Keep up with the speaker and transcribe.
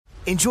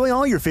Enjoy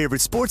all your favorite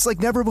sports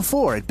like never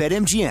before at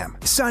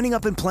BetMGM. Signing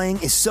up and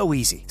playing is so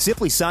easy.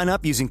 Simply sign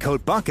up using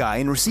code Buckeye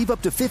and receive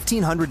up to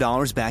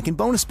 $1,500 back in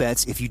bonus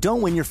bets if you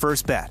don't win your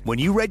first bet. When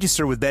you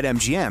register with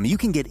BetMGM, you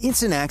can get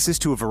instant access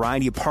to a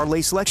variety of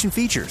parlay selection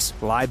features,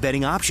 live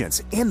betting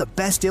options, and the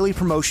best daily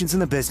promotions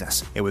in the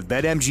business. And with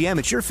BetMGM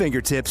at your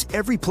fingertips,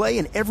 every play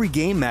and every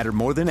game matter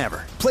more than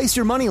ever. Place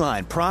your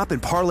moneyline, prop,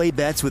 and parlay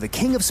bets with the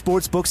king of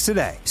sportsbooks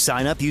today.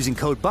 Sign up using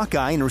code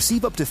Buckeye and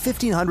receive up to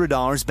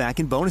 $1,500 back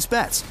in bonus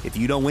bets if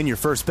you don't win your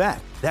first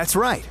bet. That's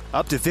right,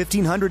 up to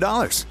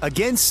 $1,500.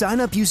 Again, sign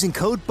up using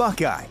code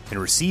Buckeye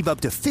and receive up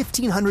to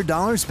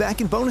 $1,500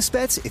 back in bonus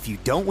bets if you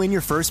don't win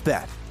your first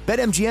bet.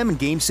 BetMGM and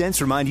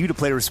GameSense remind you to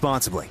play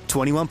responsibly.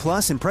 21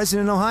 plus and present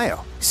in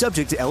Ohio.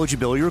 Subject to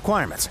eligibility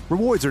requirements.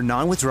 Rewards are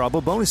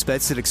non-withdrawable bonus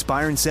bets that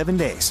expire in 7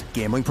 days.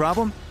 Gambling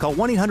problem? Call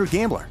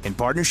 1-800-GAMBLER in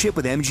partnership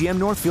with MGM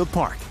Northfield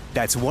Park.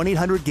 That's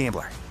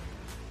 1-800-GAMBLER.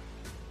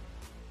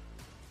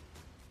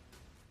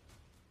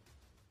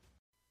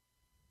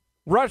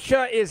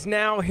 Russia is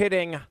now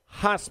hitting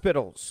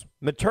hospitals,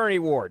 maternity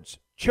wards,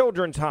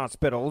 children's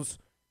hospitals,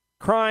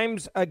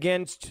 crimes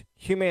against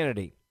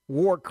humanity,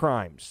 war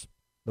crimes.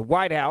 The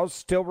White House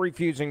still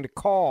refusing to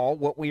call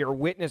what we are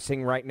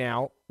witnessing right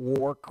now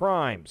war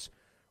crimes.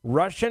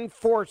 Russian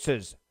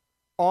forces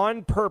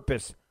on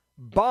purpose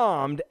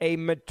bombed a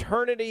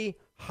maternity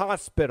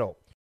hospital.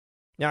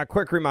 Now, a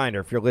quick reminder,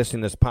 if you're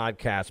listening to this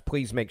podcast,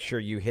 please make sure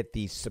you hit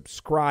the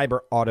subscribe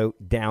or auto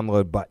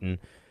download button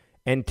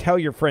and tell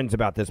your friends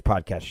about this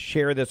podcast.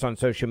 Share this on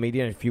social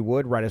media, and if you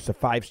would, write us a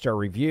 5-star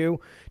review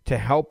to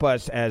help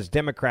us, as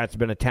Democrats have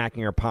been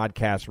attacking our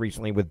podcast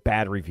recently with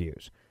bad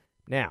reviews.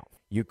 Now,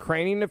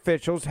 Ukrainian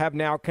officials have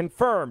now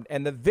confirmed,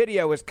 and the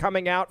video is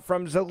coming out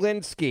from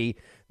Zelensky,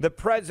 the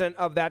president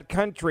of that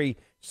country,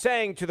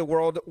 saying to the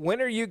world,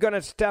 when are you going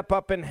to step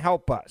up and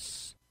help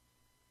us?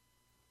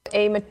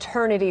 A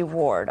maternity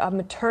ward, a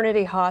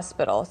maternity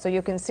hospital. So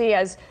you can see,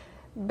 as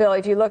Bill,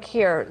 if you look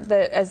here,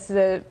 as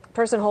the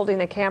person holding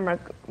the camera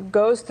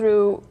goes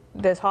through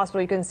this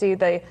hospital, you can see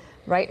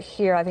right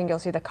here, I think you'll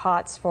see the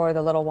cots for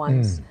the little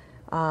ones.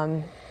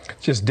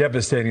 Just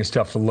devastating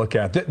stuff to look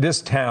at.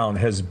 This town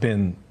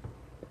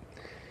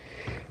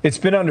it's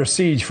been under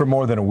siege for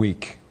more than a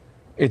week.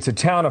 It's a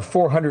town of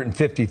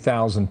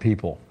 450,000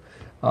 people,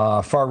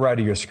 far right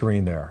of your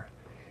screen there.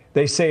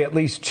 They say at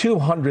least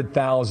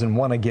 200,000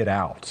 want to get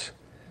out.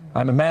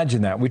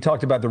 Imagine that. We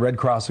talked about the Red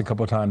Cross a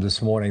couple of times this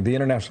morning. The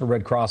International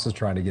Red Cross is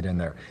trying to get in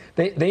there.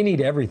 They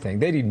need everything.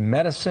 They need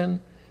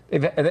medicine. They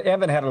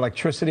haven't had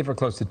electricity for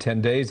close to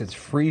 10 days. It's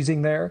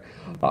freezing there.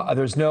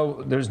 There's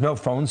no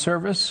phone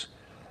service.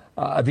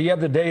 The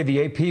other day,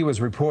 the AP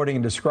was reporting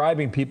and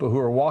describing people who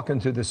are walking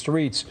through the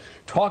streets,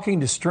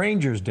 talking to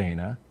strangers,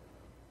 Dana,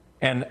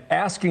 and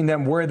asking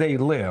them where they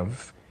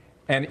live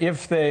and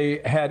if they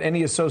had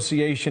any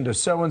association to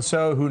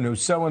so-and-so who knew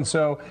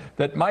so-and-so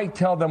that might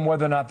tell them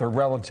whether or not their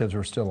relatives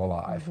were still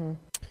alive.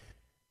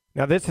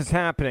 Now, this is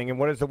happening, and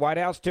what is the White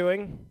House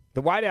doing?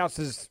 The White House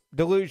is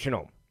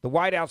delusional. The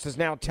White House is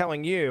now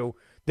telling you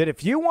that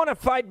if you want to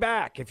fight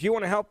back, if you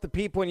want to help the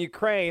people in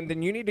Ukraine,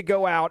 then you need to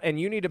go out and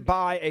you need to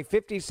buy a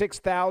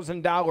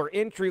 $56,000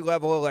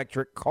 entry-level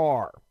electric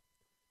car.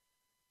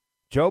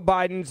 Joe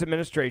Biden's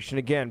administration,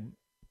 again,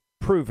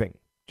 proving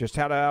just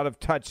how out of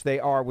touch they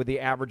are with the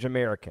average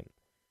American.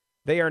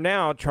 They are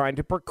now trying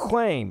to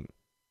proclaim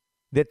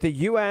that the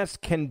U.S.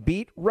 can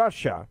beat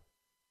Russia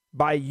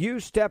by you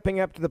stepping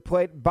up to the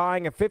plate,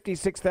 buying a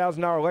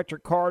 $56,000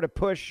 electric car to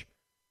push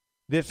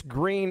this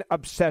green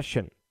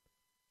obsession.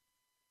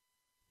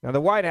 Now,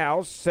 the White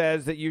House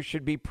says that you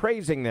should be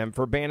praising them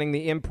for banning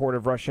the import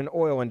of Russian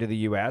oil into the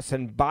U.S.,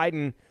 and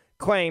Biden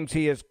claims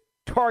he is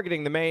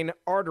targeting the main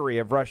artery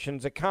of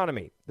Russia's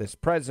economy. This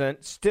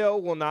president still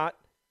will not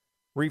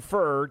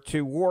refer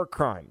to war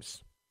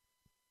crimes.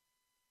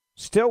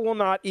 Still will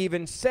not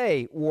even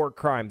say war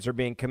crimes are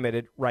being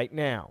committed right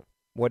now.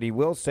 What he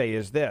will say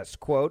is this,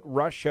 quote,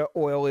 Russia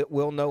oil, it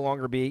will no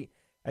longer be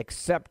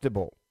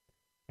acceptable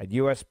at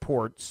U.S.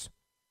 ports,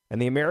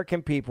 and the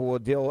American people will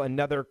deal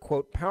another,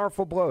 quote,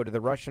 powerful blow to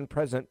the Russian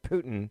President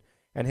Putin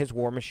and his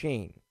war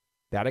machine.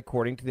 That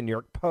according to the New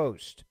York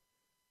Post.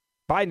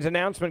 Biden's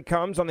announcement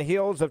comes on the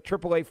heels of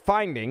AAA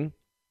finding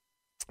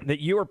that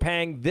you are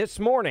paying this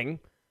morning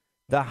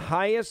the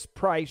highest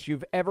price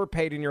you've ever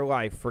paid in your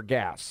life for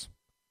gas.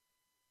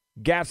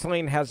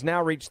 Gasoline has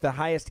now reached the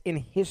highest in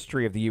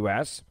history of the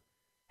U.S.,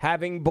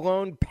 having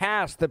blown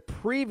past the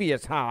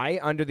previous high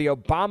under the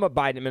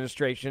Obama-Biden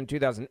administration in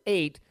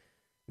 2008.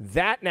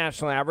 That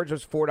national average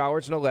was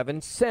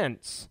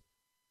 $4.11.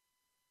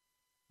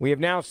 We have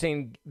now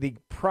seen the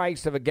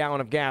price of a gallon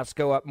of gas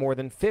go up more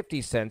than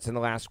 50 cents in the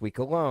last week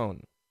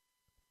alone.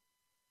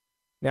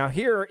 Now,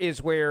 here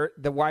is where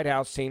the White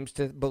House seems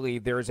to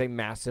believe there is a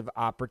massive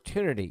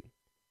opportunity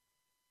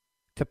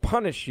to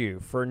punish you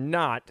for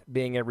not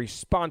being a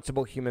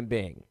responsible human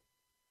being.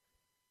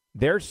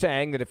 They're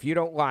saying that if you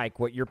don't like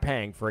what you're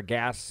paying for a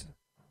gallon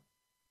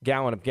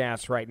of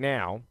gas right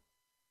now,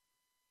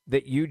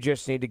 that you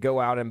just need to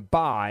go out and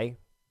buy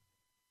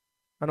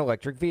an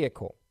electric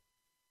vehicle.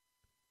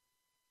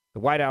 The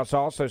White House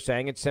also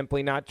saying it's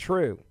simply not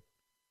true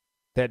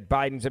that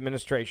Biden's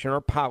administration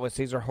or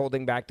policies are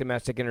holding back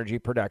domestic energy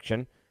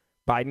production.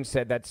 Biden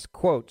said that's,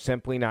 quote,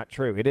 simply not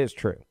true. It is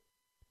true.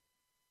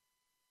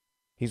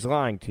 He's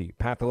lying to you,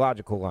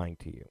 pathological lying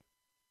to you.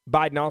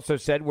 Biden also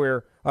said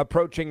we're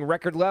approaching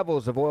record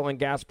levels of oil and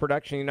gas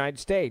production in the United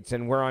States,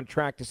 and we're on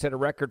track to set a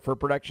record for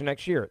production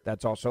next year.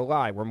 That's also a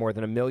lie. We're more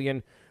than 1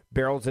 million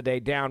barrels a day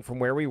down from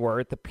where we were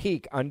at the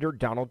peak under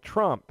Donald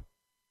Trump.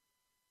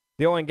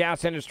 The oil and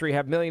gas industry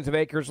have millions of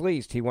acres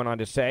leased, he went on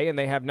to say, and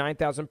they have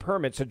 9,000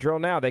 permits to drill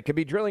now. They could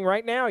be drilling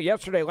right now,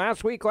 yesterday,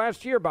 last week,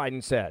 last year,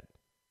 Biden said.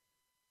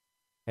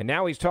 And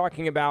now he's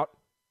talking about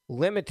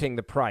limiting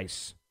the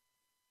price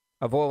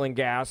of oil and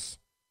gas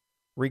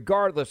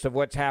regardless of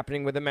what's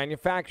happening with the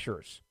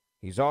manufacturers.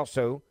 He's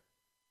also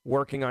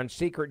working on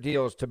secret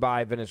deals to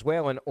buy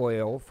Venezuelan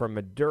oil from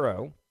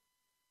Maduro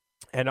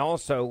and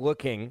also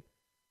looking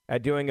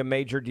at doing a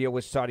major deal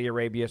with Saudi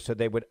Arabia so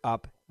they would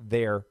up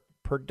their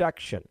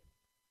production.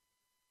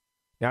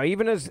 Now,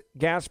 even as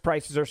gas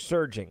prices are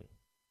surging,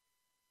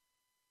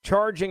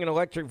 charging an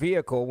electric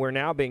vehicle, we're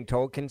now being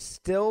told, can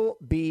still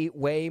be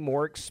way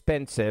more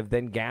expensive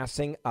than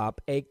gassing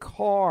up a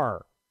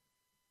car.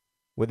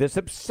 With this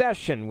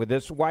obsession with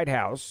this White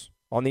House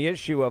on the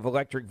issue of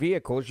electric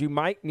vehicles, you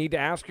might need to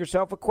ask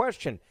yourself a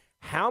question.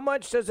 How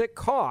much does it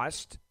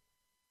cost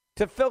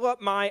to fill up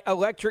my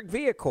electric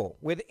vehicle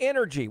with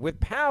energy,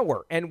 with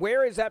power? And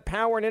where is that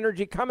power and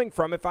energy coming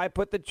from if I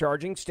put the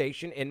charging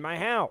station in my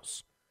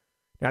house?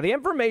 Now, the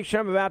information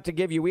I'm about to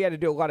give you, we had to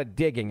do a lot of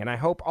digging, and I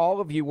hope all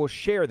of you will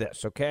share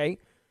this, okay?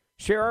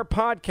 Share our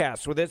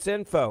podcast with this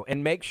info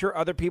and make sure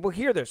other people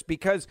hear this,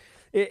 because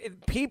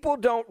people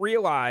don't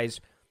realize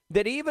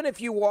that even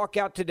if you walk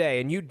out today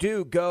and you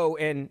do go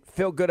and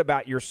feel good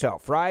about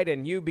yourself, right,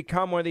 and you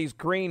become one of these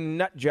green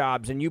nut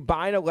jobs and you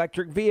buy an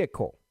electric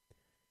vehicle,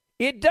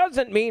 it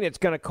doesn't mean it's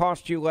going to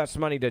cost you less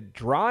money to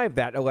drive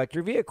that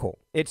electric vehicle.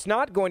 It's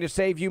not going to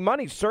save you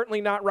money,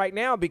 certainly not right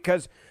now,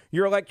 because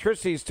your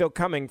electricity is still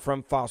coming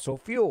from fossil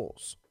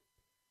fuels.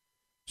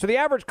 So the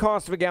average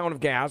cost of a gallon of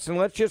gas, and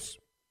let's just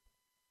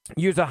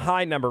use a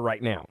high number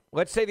right now.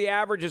 Let's say the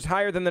average is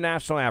higher than the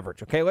national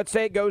average, okay? Let's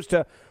say it goes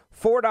to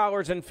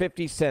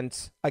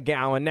 $4.50 a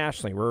gallon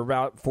nationally. We're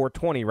about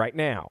 $4.20 right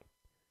now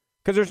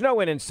because there's no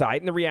end in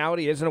sight, and the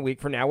reality is in a week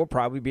from now we'll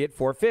probably be at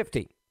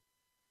 $4.50.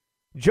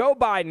 Joe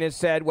Biden has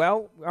said,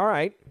 well, all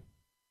right,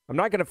 I'm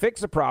not going to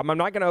fix the problem. I'm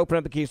not going to open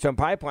up the Keystone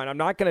Pipeline. I'm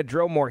not going to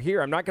drill more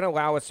here. I'm not going to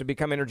allow us to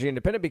become energy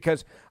independent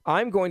because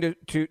I'm going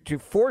to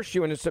force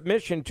you into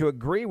submission to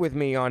agree with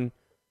me on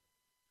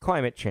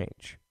climate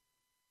change.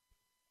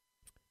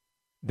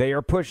 They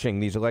are pushing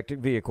these electric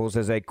vehicles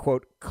as a,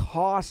 quote,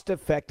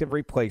 cost-effective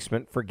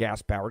replacement for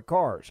gas-powered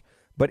cars.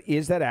 But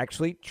is that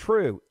actually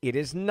true? It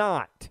is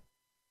not.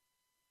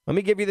 Let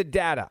me give you the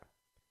data.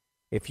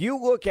 If you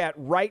look at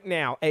right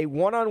now a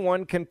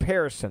one-on-one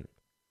comparison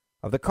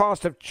of the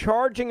cost of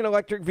charging an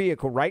electric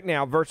vehicle right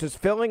now versus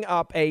filling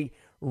up a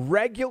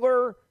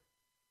regular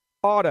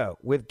auto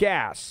with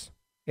gas,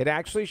 it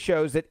actually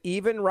shows that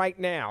even right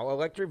now,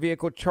 electric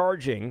vehicle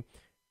charging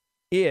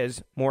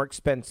is more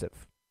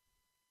expensive.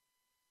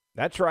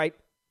 That's right,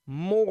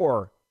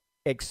 more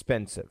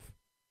expensive.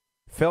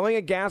 Filling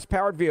a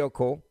gas-powered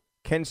vehicle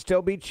can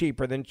still be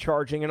cheaper than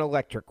charging an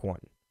electric one.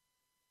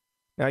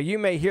 Now, you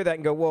may hear that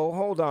and go, well,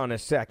 hold on a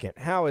second.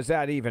 How is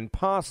that even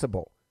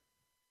possible?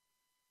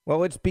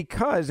 Well, it's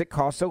because it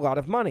costs a lot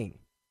of money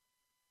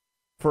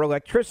for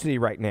electricity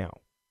right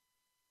now.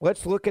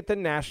 Let's look at the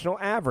national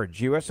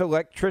average. U.S.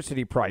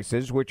 electricity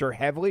prices, which are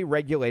heavily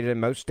regulated in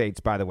most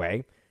states, by the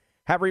way,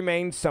 have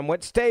remained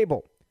somewhat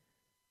stable.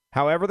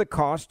 However, the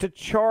cost to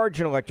charge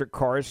an electric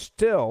car is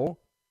still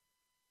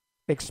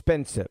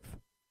expensive.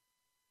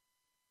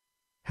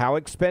 How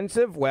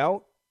expensive?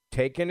 Well,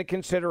 take into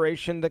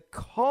consideration the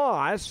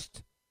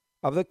cost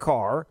of the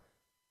car,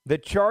 the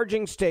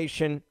charging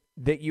station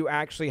that you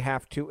actually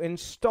have to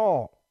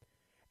install.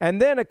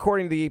 And then,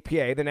 according to the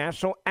EPA, the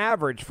national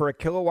average for a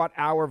kilowatt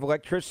hour of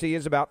electricity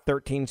is about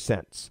 13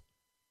 cents.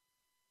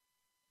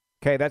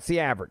 Okay, that's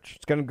the average.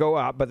 It's going to go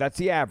up, but that's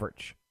the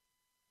average,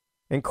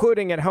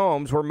 including at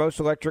homes where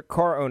most electric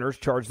car owners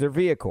charge their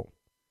vehicle.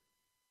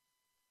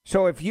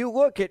 So if you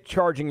look at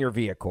charging your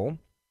vehicle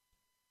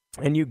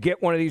and you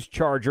get one of these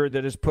charger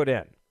that is put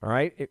in, all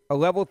right, a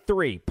level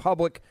 3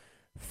 public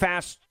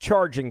fast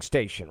charging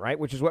station, right,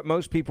 which is what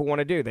most people want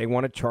to do. They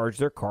want to charge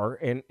their car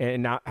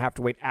and not have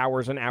to wait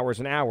hours and hours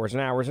and hours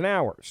and hours and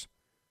hours.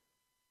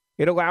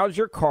 It allows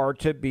your car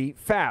to be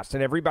fast,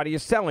 and everybody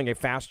is selling a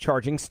fast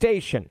charging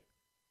station.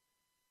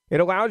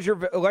 It allows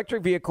your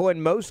electric vehicle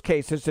in most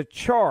cases to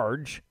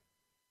charge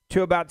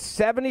to about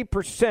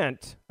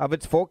 70% of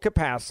its full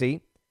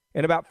capacity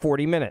in about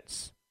 40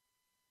 minutes.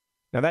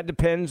 Now, that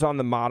depends on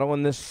the model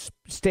and the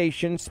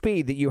station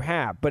speed that you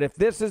have. But if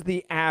this is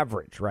the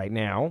average right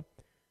now,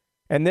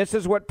 and this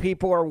is what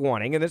people are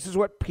wanting, and this is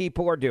what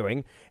people are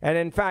doing, and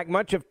in fact,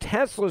 much of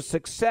Tesla's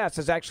success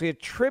is actually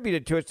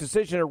attributed to its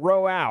decision to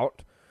roll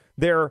out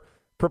their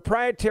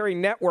proprietary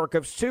network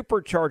of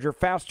supercharger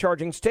fast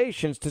charging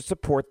stations to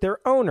support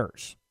their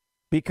owners.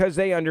 because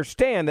they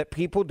understand that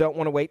people don't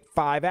want to wait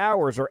 5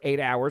 hours or 8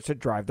 hours to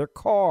drive their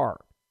car.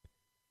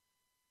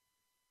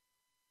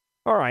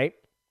 All right,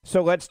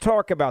 so let's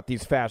talk about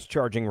these fast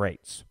charging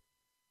rates.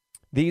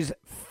 These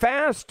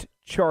fast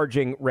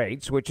charging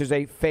rates, which is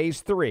a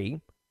phase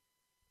 3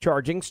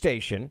 charging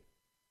station,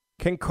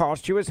 can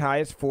cost you as high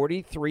as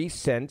 43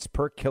 cents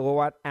per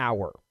kilowatt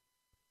hour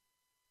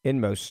in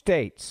most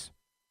states.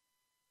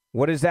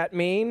 What does that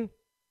mean?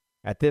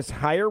 At this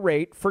higher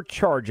rate for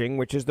charging,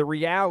 which is the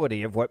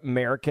reality of what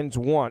Americans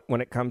want when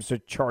it comes to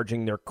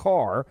charging their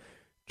car,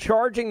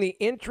 charging the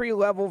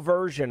entry-level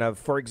version of,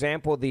 for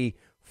example, the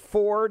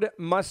Ford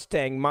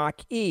Mustang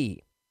Mach-E,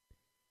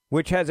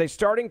 which has a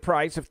starting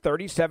price of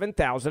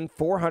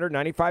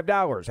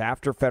 $37,495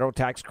 after federal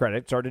tax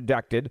credits are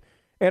deducted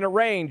and a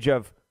range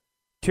of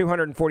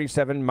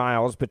 247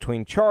 miles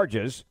between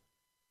charges,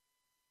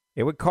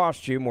 it would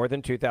cost you more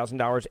than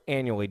 $2,000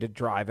 annually to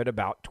drive at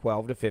about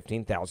 12 to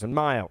 15,000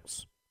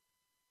 miles.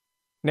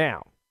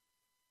 Now,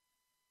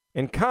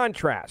 in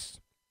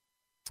contrast,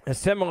 a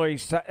similarly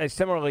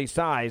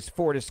sized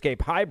Ford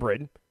Escape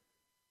Hybrid,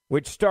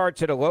 which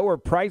starts at a lower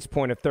price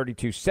point of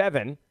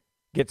 $32,700,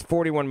 gets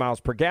 41 miles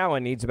per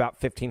gallon, needs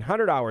about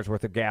 $1,500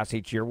 worth of gas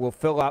each year, will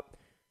fill up,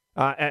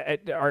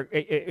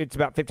 it's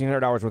about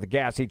 $1,500 worth of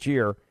gas each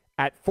year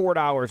at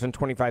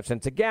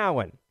 $4.25 a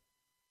gallon.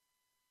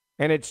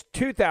 And it's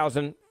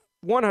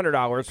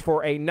 $2,100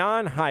 for a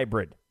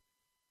non-hybrid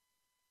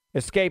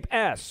Escape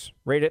S,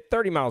 rated at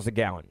 30 miles a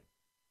gallon.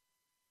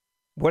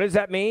 What does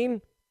that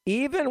mean?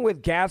 Even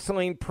with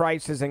gasoline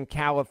prices in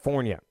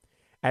California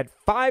at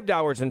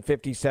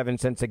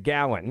 $5.57 a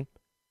gallon,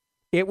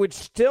 it would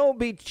still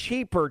be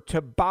cheaper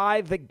to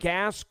buy the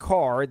gas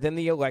car than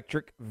the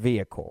electric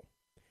vehicle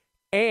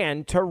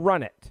and to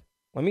run it.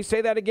 Let me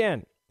say that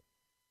again.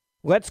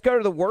 Let's go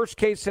to the worst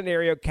case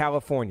scenario,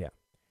 California.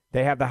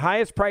 They have the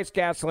highest priced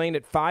gasoline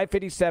at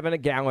 $5.57 a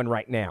gallon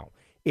right now.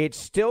 It's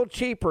still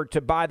cheaper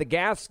to buy the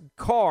gas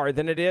car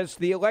than it is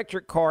the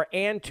electric car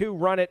and to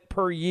run it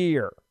per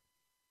year.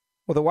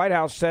 Well, the White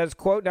House says,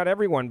 quote, not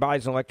everyone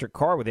buys an electric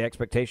car with the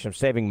expectation of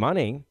saving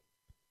money.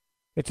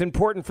 It's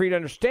important for you to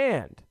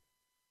understand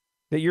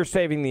that you're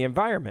saving the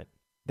environment.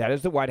 That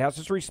is the White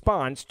House's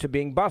response to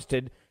being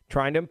busted,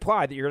 trying to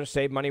imply that you're going to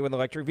save money with an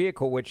electric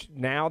vehicle, which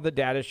now the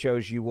data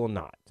shows you will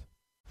not.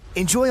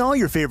 Enjoy all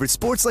your favorite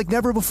sports like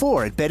never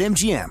before at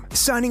BetMGM.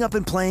 Signing up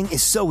and playing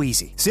is so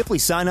easy. Simply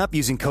sign up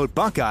using code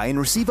Buckeye and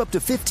receive up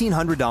to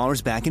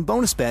 $1,500 back in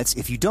bonus bets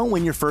if you don't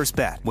win your first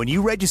bet. When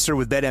you register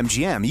with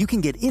BetMGM, you can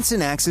get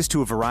instant access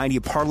to a variety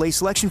of parlay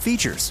selection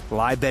features,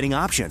 live betting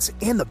options,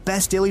 and the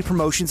best daily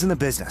promotions in the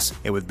business.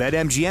 And with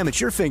BetMGM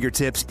at your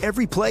fingertips,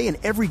 every play and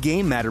every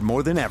game matter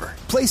more than ever.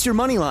 Place your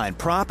moneyline,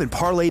 prop, and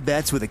parlay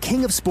bets with the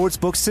king of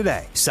sportsbooks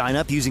today. Sign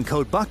up using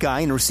code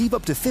Buckeye and receive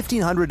up to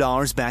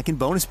 $1,500 back in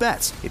bonus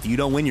bets if you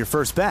don't win your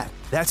first bet.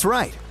 That's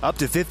right, up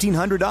to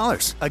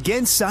 $1,500.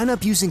 Again, sign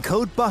up using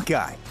code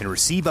Buckeye and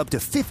receive up to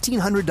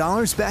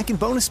 $1,500 back in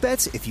bonus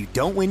bets if you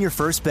don't win your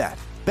first bet.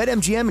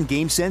 BetMGM and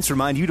GameSense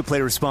remind you to play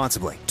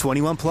responsibly.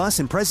 21 plus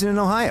and present in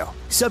Ohio.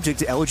 Subject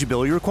to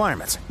eligibility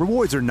requirements.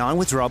 Rewards are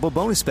non-withdrawable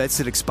bonus bets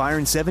that expire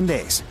in 7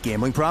 days.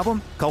 Gambling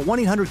problem? Call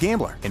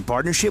 1-800-GAMBLER in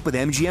partnership with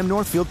MGM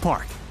Northfield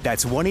Park.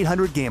 That's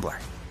 1-800-GAMBLER.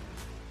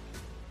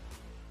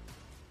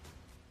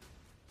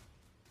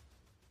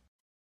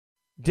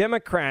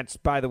 Democrats,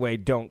 by the way,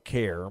 don't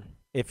care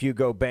if you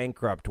go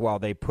bankrupt while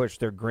they push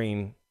their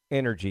green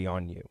energy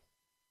on you.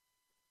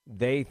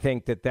 They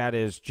think that that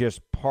is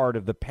just part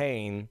of the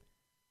pain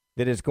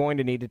that is going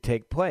to need to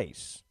take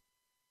place.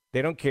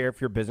 They don't care if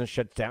your business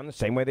shuts down the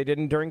same way they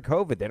did during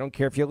COVID. They don't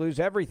care if you lose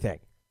everything.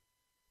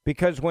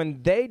 Because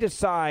when they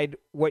decide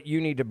what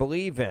you need to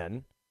believe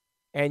in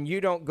and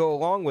you don't go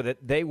along with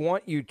it, they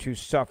want you to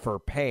suffer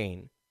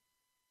pain.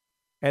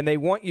 And they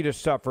want you to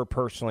suffer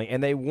personally.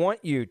 And they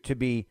want you to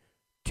be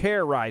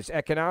terrorized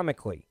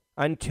economically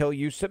until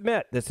you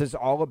submit. This is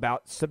all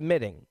about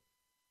submitting.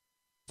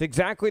 It's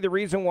exactly the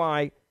reason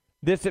why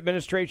this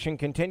administration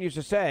continues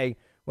to say,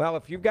 well,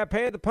 if you've got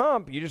pay at the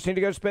pump, you just need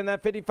to go spend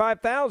that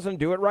 $55,000.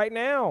 Do it right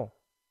now.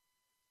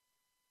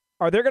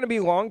 Are there going to be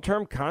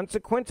long-term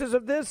consequences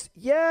of this?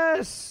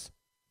 Yes.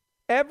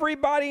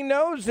 Everybody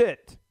knows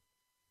it.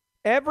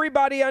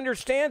 Everybody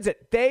understands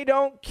it. They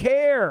don't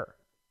care.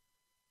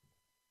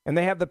 And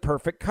they have the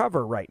perfect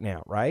cover right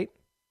now, right?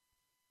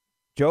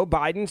 Joe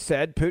Biden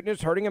said Putin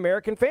is hurting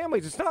American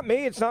families. It's not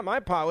me. It's not my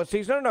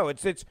policies. No.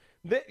 It's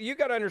you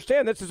got to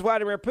understand this is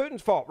Vladimir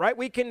Putin's fault, right?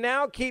 We can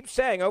now keep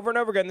saying over and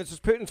over again this is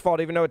Putin's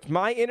fault, even though it's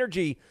my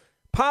energy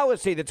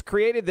policy that's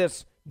created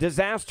this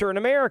disaster in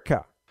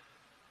America.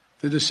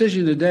 The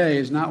decision today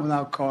is not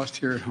without cost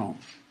here at home.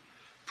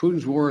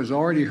 Putin's war is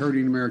already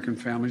hurting American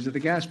families at the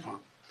gas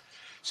pump.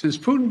 Since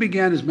Putin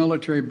began his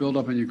military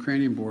buildup on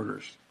Ukrainian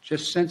borders,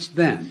 just since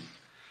then,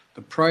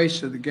 the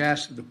price of the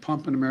gas at the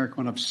pump in America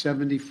went up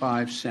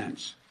 75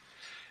 cents.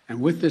 And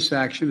with this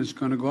action, it's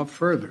going to go up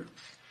further.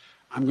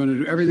 I'm going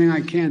to do everything I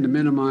can to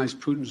minimize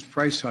Putin's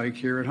price hike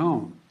here at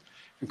home.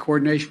 In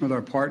coordination with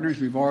our partners,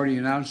 we've already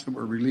announced that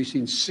we're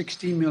releasing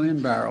 60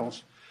 million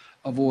barrels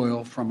of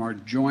oil from our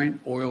joint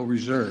oil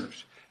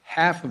reserves.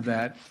 Half of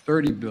that,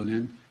 30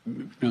 million,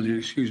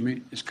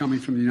 is coming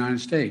from the United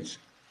States.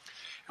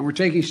 And we're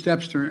taking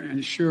steps to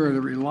ensure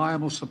the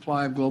reliable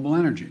supply of global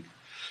energy.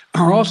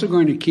 We're also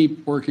going to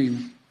keep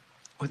working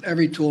with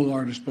every tool at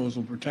our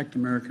disposal to protect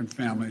American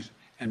families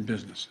and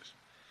businesses.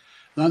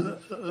 Now,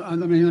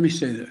 let me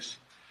say this.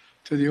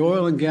 To the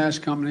oil and gas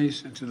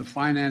companies and to the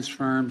finance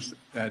firms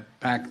that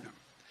back them,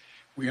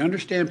 we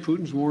understand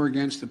Putin's war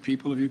against the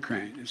people of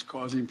Ukraine is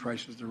causing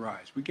prices to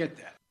rise. We get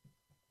that.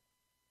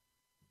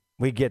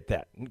 We get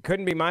that. It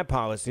couldn't be my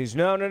policies.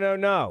 No.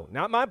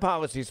 Not my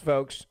policies,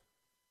 folks.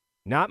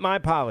 Not my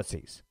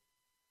policies.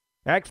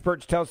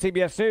 Experts tell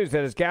CBS News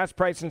that as gas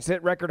prices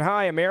hit record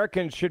high,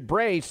 Americans should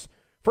brace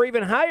for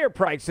even higher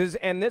prices,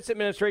 and this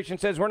administration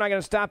says we're not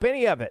going to stop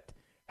any of it.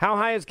 How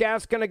high is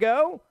gas going to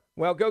go?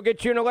 Well, go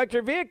get you an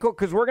electric vehicle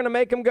because we're going to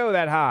make them go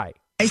that high.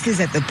 Prices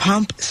at the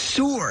pump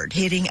soared,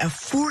 hitting a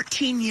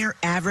 14-year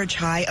average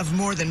high of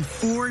more than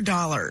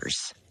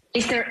 $4.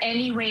 Is there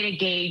any way to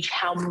gauge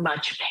how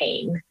much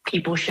pain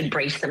people should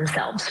brace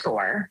themselves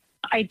for?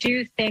 I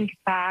do think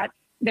that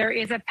there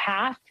is a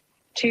path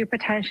to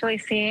potentially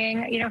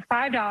seeing,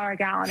 $5 a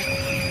gallon.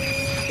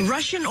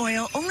 Russian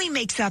oil only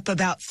makes up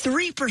about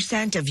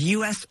 3% of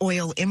U.S.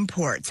 oil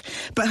imports.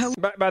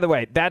 But by the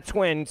way, that's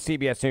when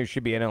CBS News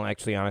should be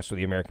intellectually honest with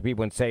the American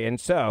people and say, and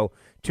so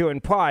to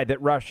imply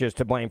that Russia is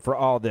to blame for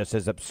all this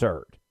is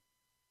absurd.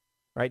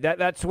 Right?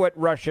 That's what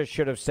Russia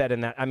should have said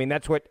in that. I mean,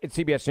 that's what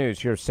CBS News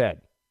should have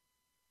said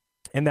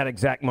in that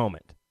exact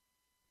moment.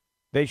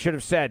 They should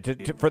have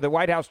said for the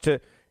White House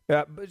to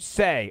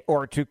say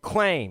or to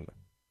claim.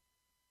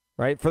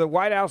 Right? For the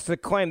White House to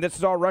claim this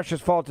is all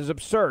Russia's fault is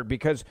absurd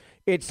because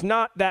it's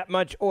not that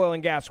much oil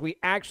and gas we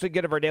actually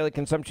get of our daily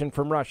consumption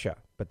from Russia.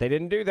 But they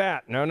didn't do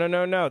that.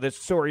 No. This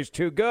story's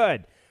too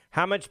good.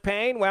 How much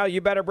pain? Well,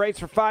 you better brace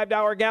for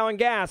 $5 a gallon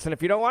gas. And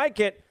if you don't like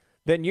it,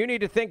 then you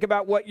need to think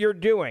about what you're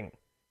doing.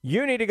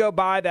 You need to go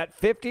buy that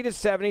 $50,000 to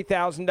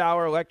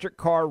 $70,000 electric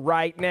car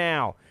right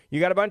now. You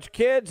got a bunch of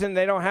kids and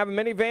they don't have a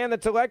minivan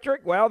that's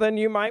electric? Well, then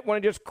you might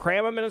want to just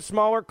cram them in a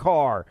smaller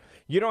car.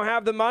 You don't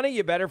have the money?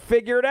 You better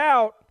figure it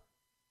out.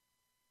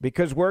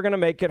 Because we're going to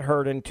make it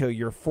hurt until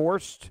you're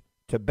forced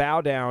to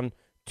bow down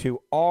to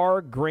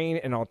our green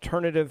and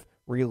alternative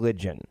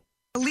religion.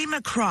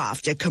 Lima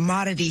Croft, a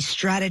commodity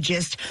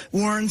strategist,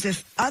 warns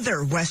if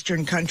other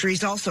Western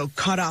countries also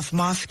cut off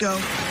Moscow,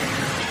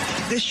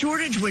 the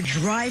shortage would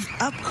drive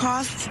up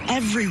costs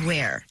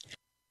everywhere.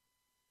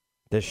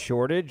 The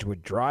shortage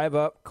would drive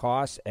up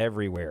costs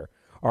everywhere.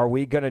 Are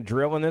we going to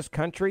drill in this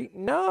country?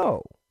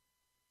 No.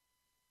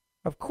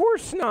 Of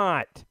course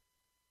not.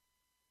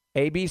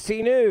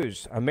 ABC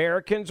News,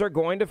 Americans are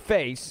going to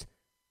face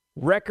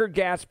record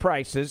gas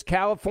prices.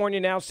 California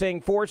now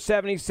saying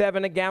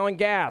 $4.77 a gallon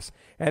gas,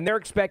 and they're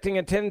expecting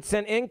a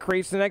 10-cent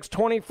increase in the next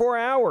 24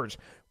 hours.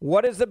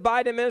 What is the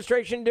Biden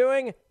administration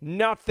doing?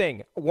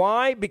 Nothing.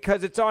 Why?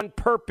 Because it's on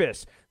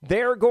purpose.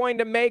 They're going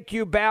to make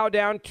you bow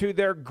down to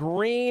their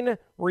green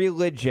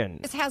religion.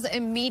 This has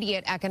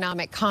immediate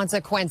economic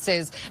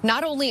consequences,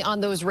 not only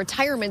on those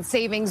retirement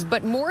savings,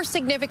 but more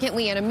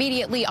significantly and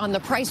immediately on the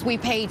price we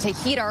pay to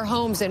heat our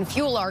homes and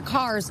fuel our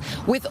cars,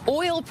 with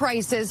oil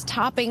prices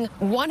topping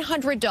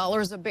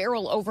 $100 a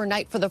barrel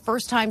overnight for the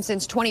first time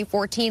since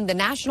 2014. The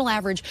national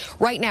average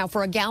right now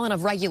for a gallon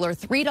of regular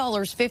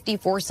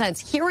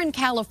 $3.54. Here in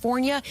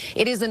California,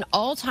 it is an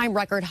all-time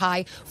record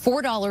high,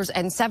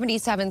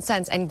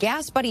 $4.77. And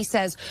Gas Buddy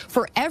says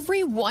for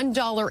every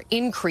 $1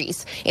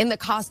 increase in the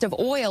cost of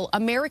oil,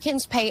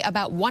 Americans pay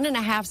about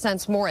 1.5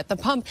 cents more at the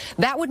pump.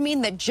 That would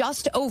mean that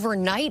just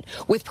overnight,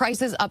 with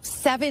prices up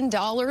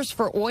 $7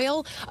 for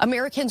oil,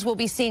 Americans will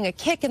be seeing a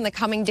kick in the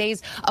coming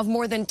days of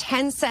more than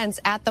 10 cents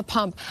at the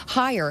pump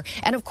higher.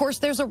 And of course,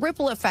 there's a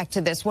ripple effect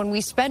to this. When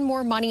we spend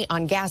more money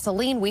on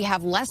gasoline, we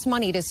have less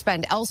money to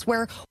spend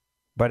elsewhere.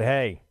 But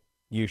hey,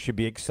 you should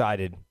be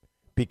excited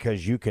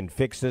because you can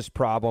fix this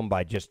problem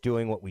by just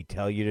doing what we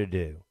tell you to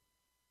do.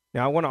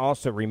 Now, I want to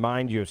also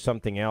remind you of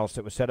something else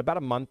that was said about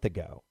a month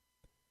ago.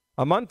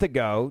 A month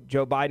ago,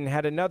 Joe Biden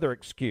had another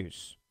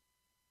excuse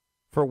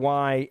for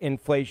why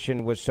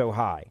inflation was so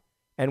high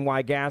and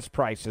why gas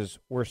prices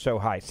were so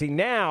high. See,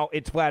 now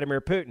it's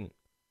Vladimir Putin,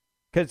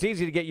 because it's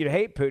easy to get you to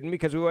hate Putin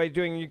because of what he's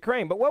doing in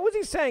Ukraine. But what was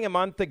he saying a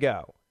month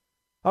ago?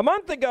 A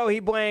month ago, he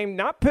blamed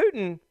not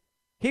Putin.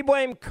 He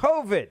blamed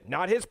COVID,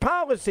 not his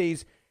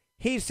policies.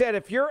 He said,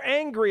 if you're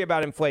angry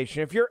about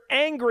inflation, if you're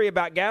angry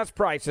about gas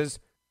prices,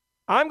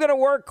 I'm going to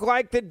work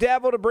like the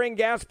devil to bring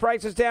gas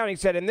prices down. He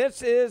said, and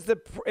this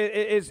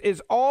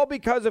is all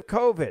because of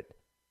COVID.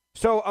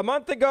 So a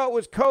month ago it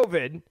was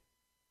COVID,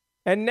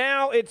 and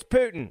now it's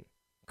Putin.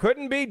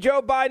 Couldn't be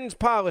Joe Biden's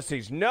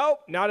policies.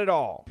 Nope, not at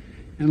all.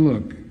 And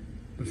look,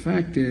 the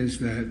fact is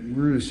that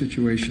we're in a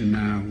situation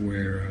now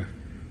where,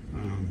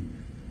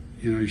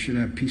 you should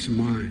have peace of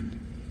mind.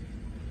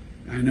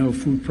 I know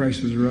food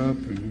prices are up,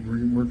 and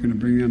we're working to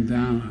bring them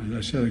down. As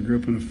I said, I grew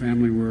up in a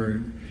family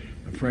where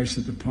the price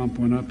at the pump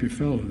went up, you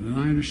felt it, and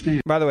I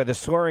understand. By the way, the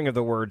slurring of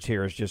the words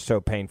here is just so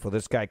painful.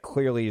 This guy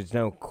clearly has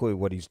no clue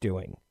what he's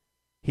doing.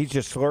 He's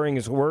just slurring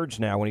his words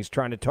now when he's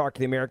trying to talk to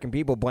the American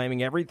people,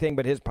 blaming everything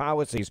but his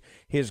policies,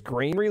 his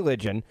green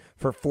religion,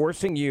 for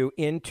forcing you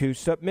into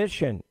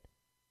submission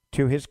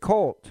to his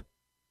cult.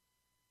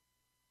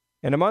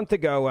 And a month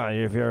ago,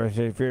 if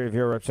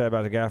you're upset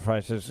about the gas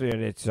prices,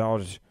 it's all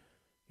just,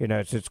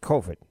 it's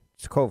COVID.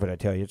 It's COVID, I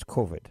tell you, it's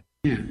COVID.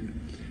 Yeah,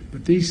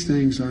 but these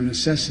things are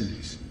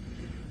necessities.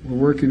 We're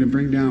working to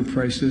bring down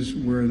prices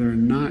where they're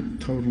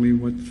not totally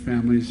what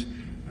families,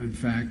 in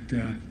fact,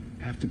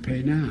 have to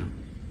pay now.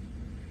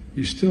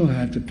 You still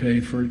have to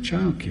pay for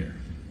child care.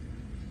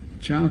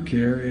 Child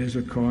care is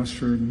a cost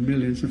for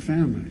millions of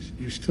families.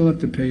 You still have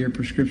to pay your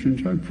prescription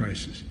drug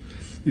prices.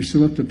 You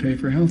still have to pay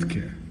for health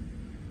care.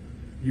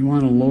 You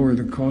want to lower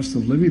the cost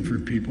of living for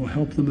people,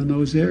 help them in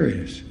those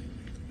areas.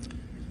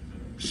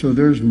 So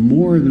there's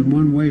more than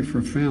one way for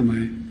a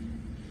family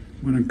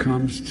when it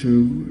comes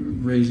to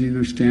raising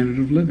their standard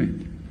of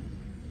living.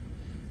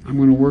 I'm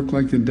going to work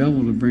like the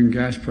devil to bring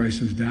gas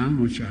prices down,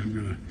 which I'm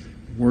going to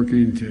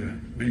working to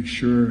make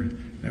sure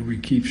that we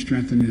keep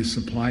strengthening the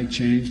supply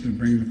chains to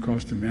bring the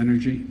cost of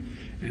energy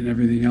and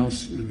everything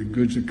else and the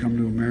goods that come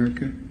to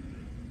America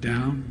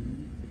down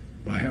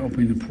by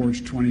helping the ports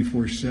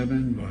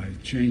 24/7, by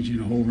changing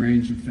a whole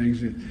range of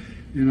things that,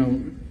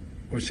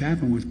 what's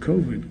happened with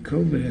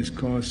COVID has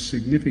caused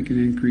significant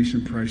increase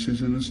in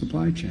prices in the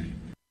supply chain.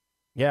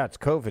 Yeah, it's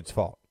COVID's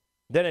fault.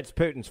 Then it's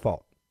Putin's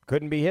fault.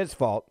 Couldn't be his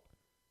fault.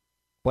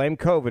 Blame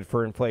COVID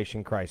for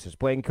inflation crisis.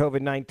 Blame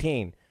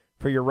COVID-19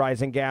 for your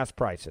rising gas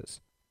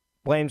prices.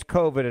 Blames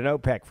COVID and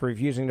OPEC for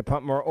refusing to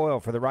pump more oil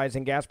for the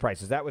rising gas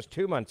prices. That was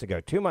 2 months ago.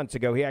 2 months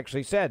ago, he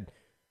actually said,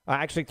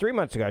 3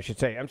 months ago, I should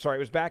say. I'm sorry, it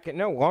was back at,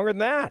 longer than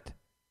that.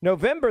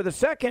 November the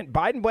 2nd,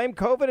 Biden blamed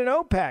COVID and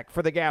OPEC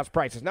for the gas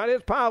prices, not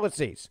his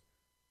policies.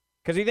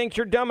 Because he thinks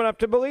you're dumb enough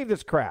to believe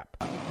this crap.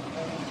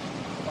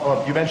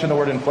 Oh, you mentioned the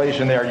word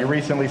inflation there. You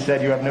recently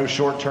said you have no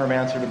short-term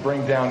answer to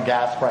bring down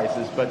gas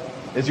prices. But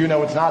as you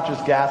know, it's not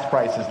just gas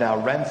prices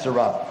now. Rents are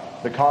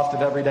up. The cost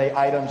of everyday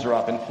items are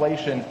up.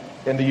 Inflation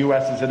in the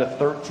U.S. is at a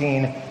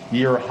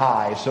 13-year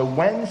high. So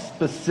when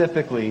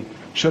specifically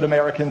should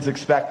Americans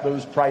expect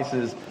those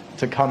prices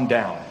to come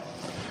down?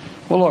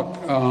 Well, look,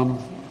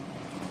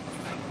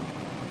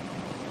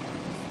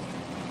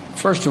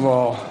 first of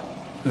all,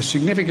 the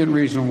significant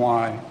reason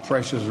why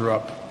prices are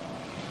up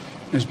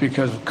is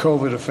because of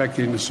COVID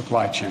affecting the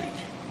supply chain.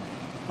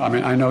 I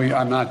mean, I know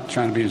I'm not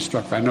trying to be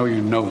instructive. I know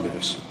you know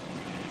this.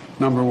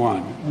 Number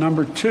one.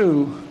 Number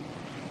two,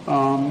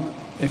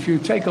 if you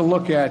take a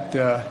look at,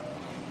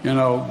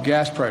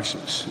 gas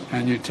prices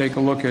and you take a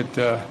look at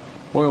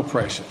oil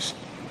prices,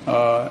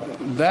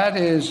 that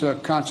is a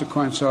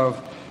consequence of,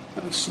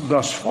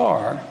 thus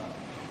far,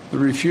 the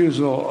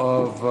refusal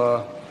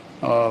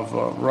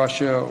of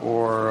Russia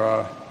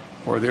or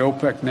the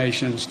OPEC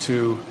nations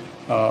to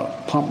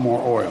pump more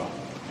oil.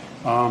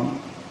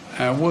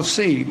 And we'll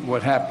see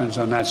what happens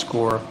on that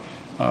score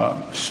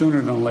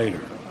sooner than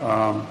later.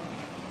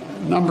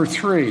 Number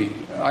three,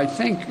 I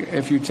think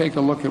if you take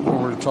a look at what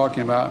we're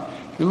talking about,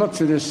 if you look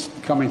to this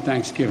coming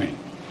Thanksgiving,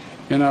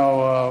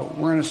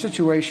 we're in a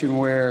situation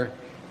where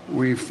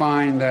we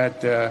find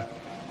that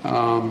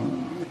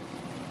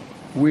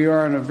we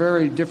are in a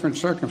very different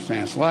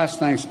circumstance. Last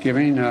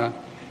Thanksgiving, as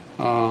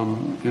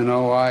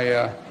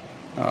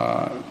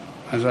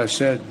I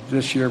said,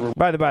 this year.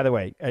 By the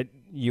way,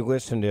 you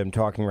listen to him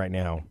talking right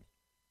now,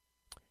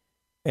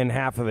 and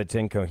half of it's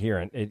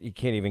incoherent. You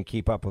can't even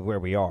keep up with where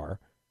we are.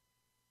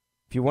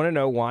 If you want to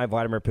know why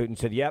Vladimir Putin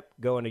said, yep,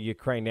 go into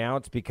Ukraine now,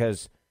 it's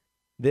because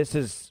this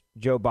is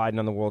Joe Biden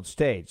on the world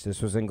stage.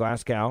 This was in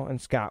Glasgow in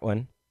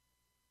Scotland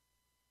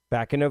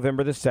back in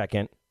November the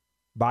 2nd.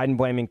 Biden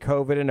blaming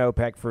COVID and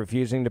OPEC for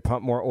refusing to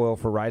pump more oil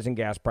for rising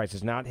gas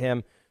prices, not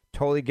him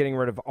totally getting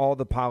rid of all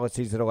the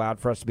policies that allowed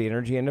for us to be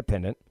energy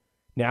independent.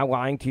 Now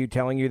lying to you,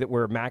 telling you that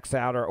we're maxed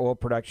out our oil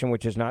production,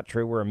 which is not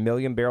true. We're 1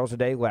 million barrels a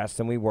day less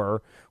than we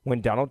were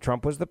when Donald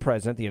Trump was the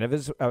president, the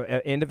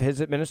end of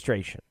his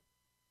administration.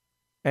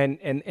 And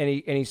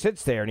he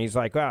sits there and he's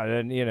like, well,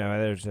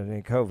 there's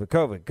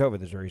COVID.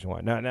 There's a reason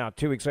why. Now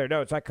 2 weeks later,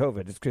 no, it's not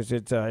COVID. It's because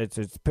it's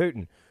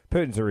Putin.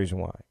 Putin's the reason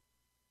why.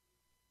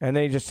 And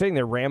then he's just sitting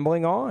there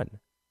rambling on,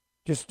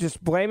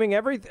 just blaming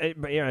everything.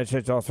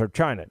 It's also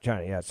China.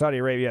 Yeah, Saudi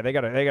Arabia. They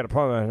got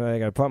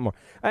to pump more.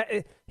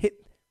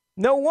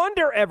 No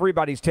wonder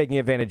everybody's taking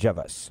advantage of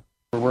us.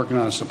 We're working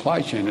on a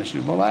supply chain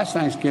issue. Well, last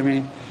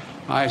Thanksgiving,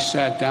 I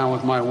sat down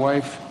with my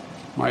wife,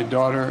 my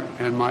daughter,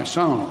 and my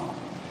son-in-law.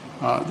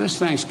 This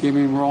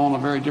Thanksgiving, we're all in a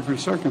very different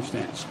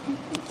circumstance.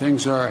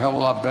 Things are a hell of a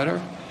lot better,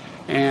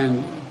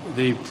 and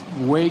the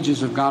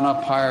wages have gone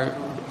up higher,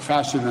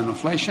 faster than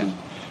inflation,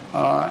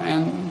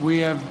 and we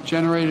have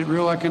generated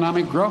real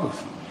economic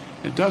growth.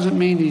 It doesn't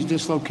mean these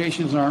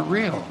dislocations aren't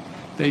real.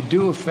 They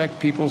do affect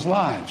people's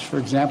lives. For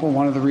example,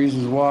 one of the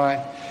reasons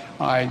why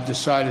I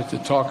decided to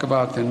talk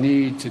about the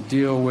need to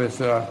deal with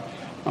the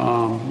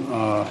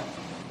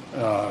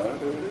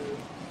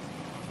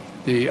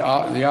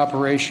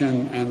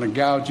operation and the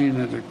gouging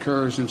that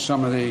occurs in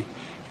some of the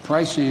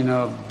pricing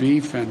of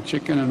beef and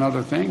chicken and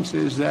other things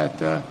is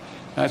that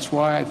That's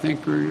why I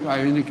think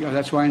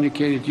that's why I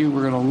indicated to you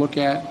we're going to look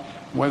at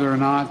whether or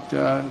not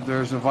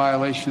there's a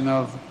violation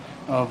of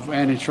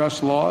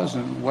antitrust laws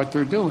and what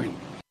they're doing.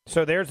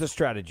 So there's the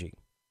strategy.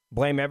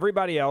 Blame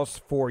everybody else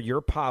for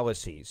your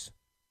policies.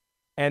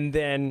 And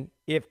then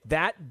if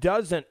that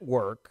doesn't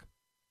work,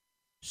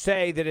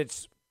 say that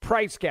it's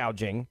price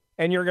gouging,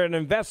 and you're going to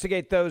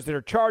investigate those that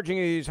are charging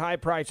you these high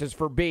prices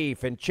for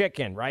beef and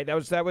chicken, right?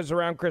 That was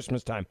around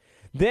Christmas time.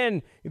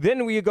 Then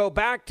you go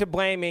back to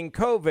blaming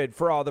COVID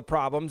for all the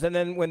problems. And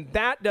then when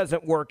that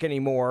doesn't work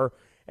anymore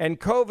and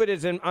COVID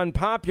is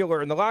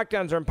unpopular and the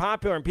lockdowns are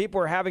unpopular and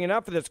people are having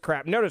enough of this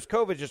crap, notice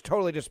COVID just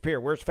totally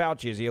disappeared. Where's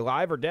Fauci? Is he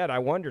alive or dead? I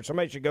wonder.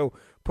 Somebody should go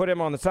put him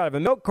on the side of a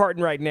milk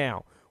carton right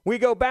now. We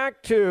go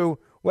back to,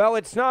 well,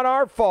 it's not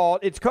our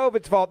fault. It's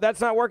COVID's fault. That's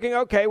not working.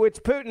 Okay, well, it's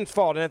Putin's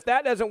fault. And if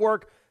that doesn't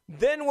work,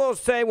 then we'll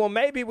say, well,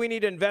 maybe we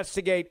need to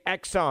investigate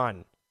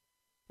Exxon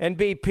and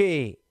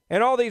BP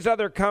and all these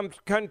other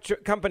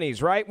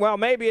companies, right? Well,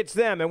 maybe it's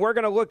them, and we're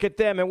going to look at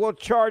them, and we'll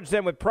charge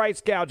them with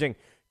price gouging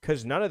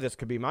because none of this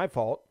could be my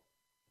fault.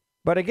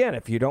 But again,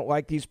 if you don't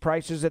like these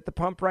prices at the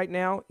pump right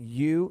now,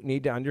 you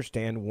need to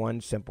understand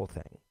one simple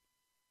thing.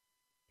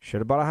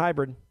 Should have bought a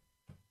hybrid.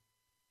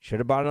 Should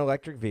have bought an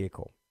electric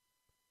vehicle.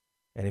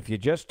 And if you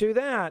just do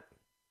that,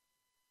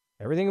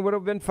 everything would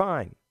have been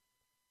fine.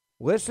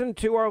 Listen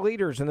to our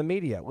leaders in the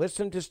media.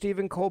 Listen to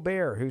Stephen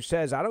Colbert, who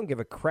says, I don't give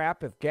a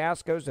crap if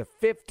gas goes to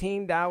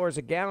 $15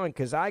 a gallon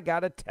because I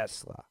got a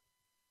Tesla.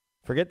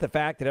 Forget the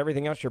fact that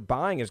everything else you're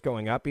buying is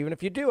going up, even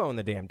if you do own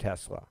the damn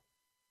Tesla.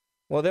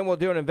 Well, then we'll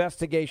do an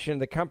investigation of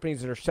the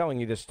companies that are selling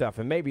you this stuff,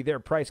 and maybe they're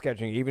price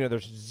gouging, even though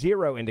there's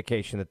zero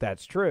indication that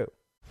that's true.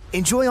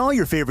 Enjoy all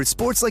your favorite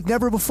sports like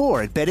never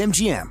before at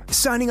BetMGM.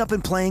 Signing up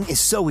and playing is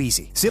so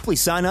easy. Simply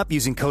sign up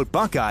using code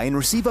Buckeye and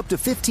receive up to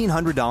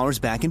 $1,500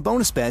 back in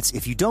bonus bets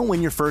if you don't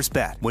win your first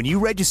bet. When you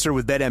register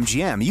with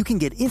BetMGM, you can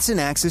get instant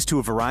access to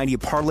a variety of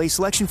parlay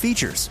selection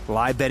features,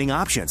 live betting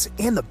options,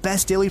 and the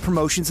best daily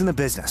promotions in the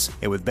business.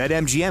 And with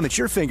BetMGM at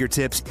your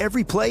fingertips,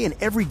 every play and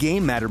every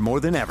game matter more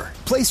than ever.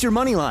 Place your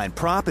moneyline,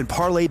 prop, and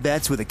parlay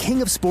bets with the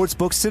king of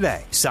sportsbooks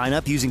today. Sign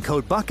up using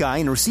code Buckeye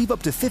and receive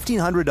up to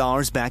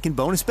 $1,500 back in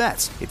bonus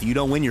bets if you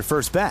don't win your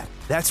first bet.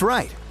 That's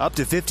right, up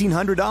to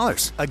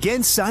 $1,500.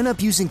 Again, sign up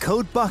using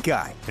code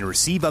Buckeye and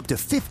receive up to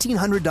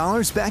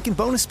 $1,500 back in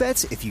bonus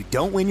bets if you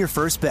don't win your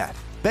first bet.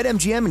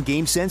 BetMGM and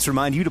GameSense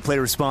remind you to play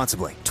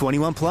responsibly.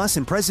 21 plus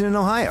and present in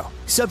Ohio.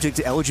 Subject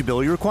to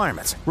eligibility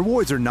requirements.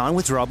 Rewards are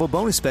non-withdrawable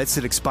bonus bets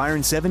that expire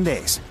in 7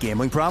 days.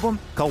 Gambling problem?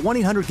 Call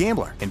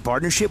 1-800-GAMBLER in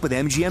partnership with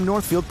MGM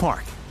Northfield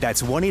Park.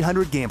 That's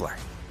 1-800-GAMBLER.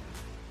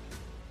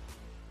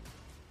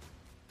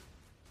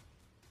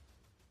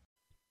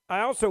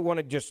 I also want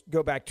to just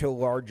go back to a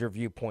larger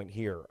viewpoint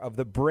here of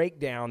the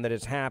breakdown that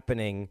is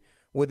happening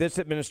with this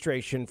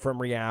administration from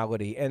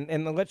reality.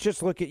 And let's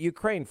just look at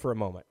Ukraine for a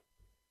moment.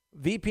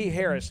 VP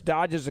Harris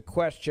dodges a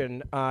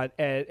question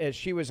as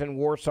she was in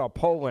Warsaw,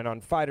 Poland on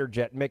fighter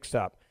jet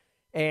mix-up.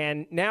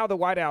 And now the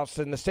White House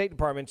and the State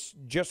Department's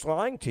just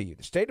lying to you.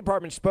 The State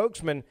Department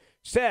spokesman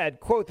said,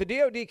 quote, the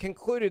DOD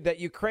concluded that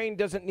Ukraine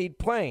doesn't need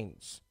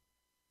planes.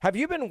 Have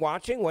you been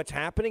watching what's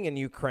happening in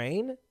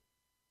Ukraine?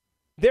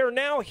 They're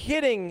now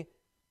hitting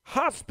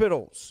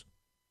hospitals.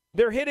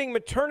 They're hitting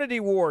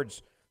maternity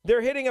wards.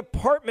 They're hitting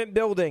apartment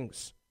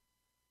buildings.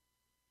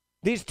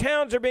 These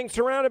towns are being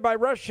surrounded by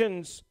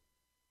Russians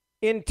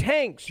in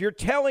tanks. You're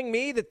telling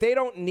me that they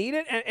don't need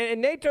it?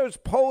 And NATO's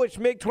Polish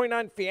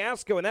MiG-29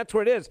 fiasco, and that's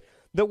what it is.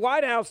 The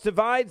White House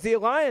divides the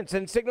alliance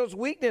and signals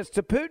weakness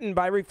to Putin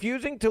by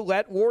refusing to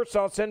let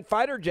Warsaw send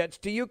fighter jets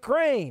to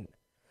Ukraine.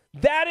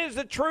 That is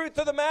the truth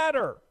of the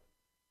matter.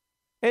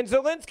 And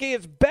Zelensky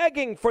is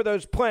begging for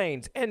those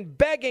planes and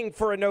begging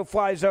for a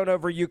no-fly zone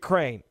over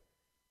Ukraine,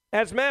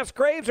 as mass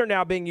graves are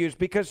now being used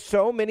because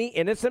so many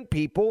innocent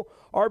people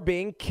are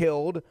being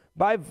killed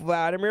by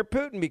Vladimir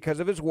Putin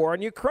because of his war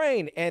on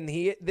Ukraine. And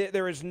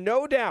there is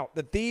no doubt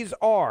that these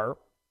are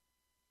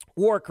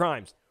war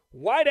crimes.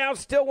 White House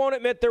still won't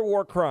admit they're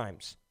war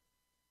crimes.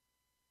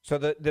 So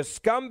the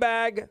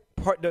scumbag,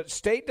 the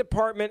State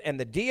Department and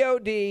the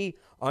DOD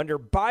under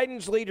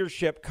Biden's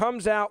leadership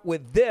comes out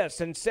with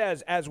this and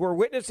says, as we're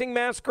witnessing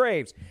mass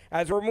graves,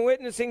 as we're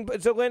witnessing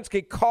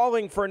Zelensky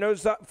calling for a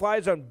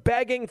no-fly zone,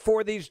 begging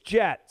for these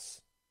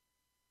jets,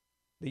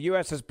 the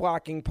U.S. is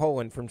blocking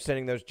Poland from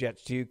sending those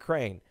jets to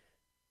Ukraine.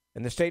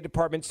 And the State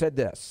Department said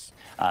this.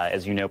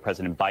 As you know,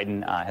 President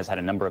Biden has had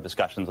a number of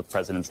discussions with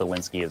President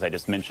Zelensky. As I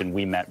just mentioned,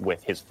 we met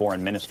with his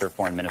Foreign Minister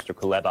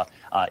Kuleba,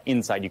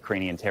 inside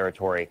Ukrainian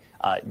territory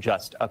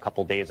just a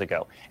couple days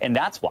ago. And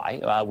that's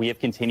why we have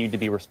continued to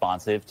be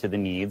responsive to the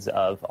needs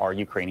of our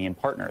Ukrainian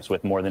partners,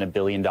 with more than $1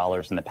 billion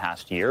in the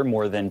past year,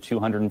 more than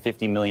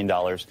 $250 million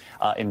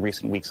in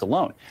recent weeks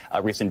alone,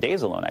 recent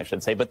days alone, I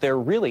should say. But there are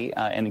really,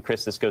 and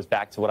Chris, this goes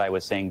back to what I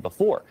was saying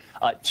before,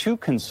 two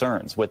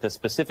concerns with the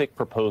specific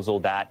proposal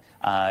that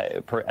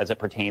that as it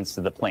pertains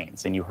to the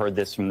planes. And you heard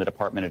this from the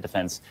Department of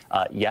Defense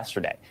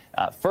yesterday.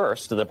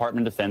 First, the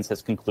Department of Defense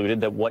has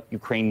concluded that what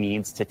Ukraine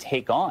needs to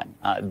take on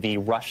the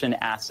Russian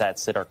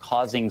assets that are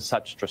causing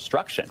such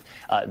destruction,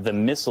 the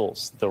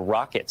missiles, the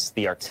rockets,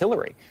 the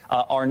artillery,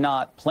 are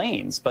not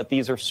planes, but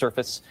these are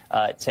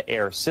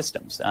surface-to-air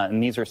systems.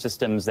 And these are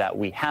systems that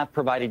we have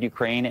provided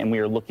Ukraine, and we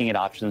are looking at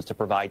options to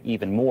provide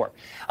even more.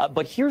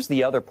 But here's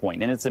the other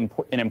point, and it's an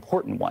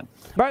important one.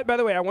 By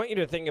the way, I want you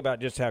to think about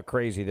just how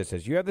crazy this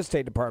is. You have the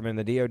State Department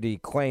and the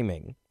DOD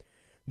claiming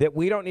that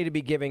we don't need to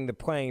be giving the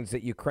planes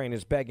that Ukraine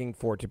is begging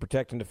for to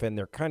protect and defend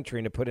their country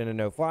and to put in a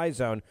no-fly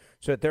zone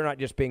so that they're not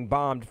just being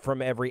bombed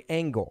from every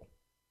angle.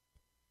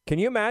 Can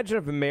you imagine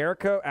if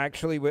America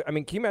actually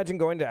can you imagine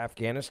going to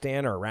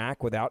Afghanistan or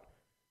Iraq without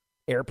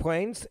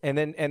airplanes?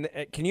 And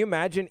can you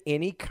imagine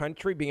any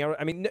country being able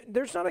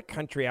there's not a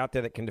country out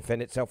there that can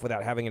defend itself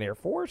without having an air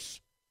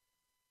force.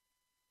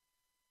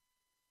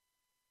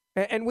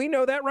 And we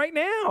know that right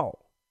now.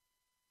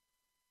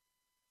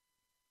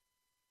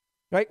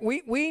 Right?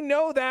 We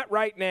know that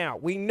right now.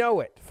 We know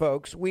it,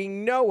 folks. We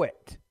know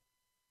it.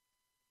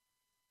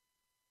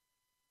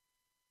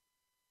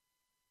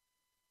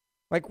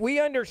 Like, we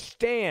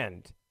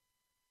understand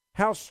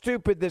how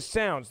stupid this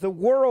sounds. The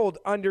world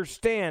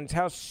understands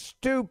how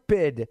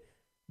stupid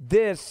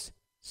this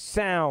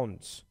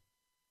sounds.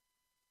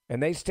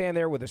 And they stand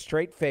there with a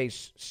straight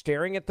face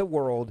staring at the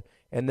world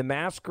and the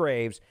mass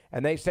graves,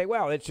 and they say,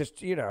 well, it's just,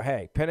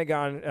 hey,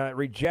 Pentagon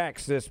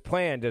rejects this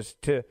plan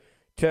to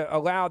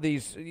allow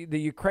the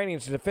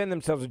Ukrainians to defend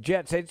themselves with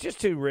jets. It's just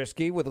too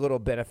risky with a little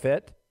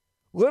benefit.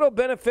 Little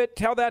benefit,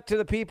 tell that to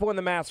the people in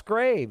the mass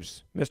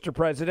graves, Mr.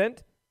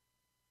 President.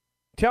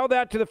 Tell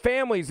that to the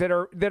families that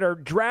are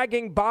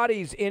dragging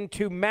bodies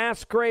into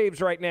mass graves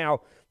right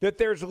now, that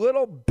there's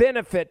little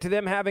benefit to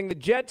them having the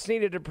jets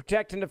needed to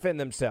protect and defend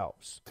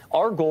themselves.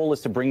 Our goal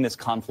is to bring this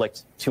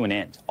conflict to an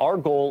end. Our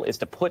goal is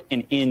to put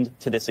an end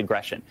to this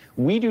aggression.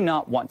 We do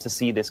not want to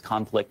see this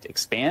conflict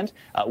expand.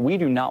 We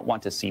do not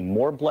want to see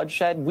more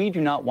bloodshed. We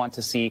do not want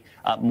to see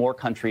more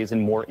countries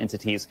and more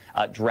entities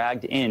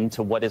dragged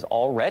into what is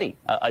already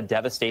a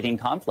devastating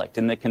conflict.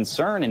 And the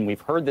concern, and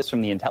we've heard this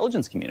from the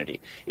intelligence community,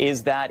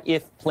 is that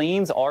if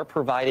planes are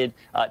provided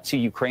to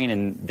Ukraine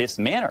in this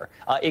manner,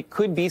 it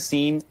could be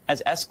seen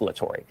as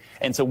escalatory.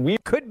 And so we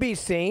could be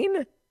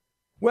seen.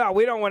 Well,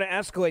 we don't want to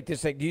escalate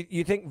this thing. Do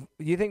you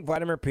think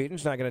Vladimir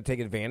Putin's not going to take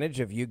advantage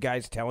of you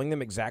guys telling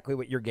them exactly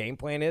what your game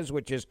plan is,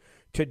 which is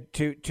to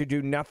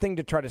do nothing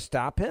to try to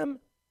stop him?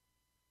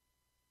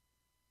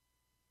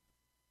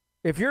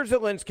 If you're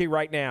Zelensky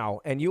right now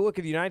and you look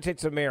at the United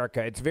States of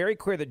America, it's very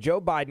clear that Joe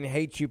Biden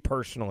hates you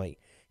personally.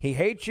 He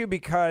hates you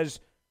because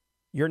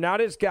you're not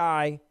his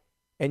guy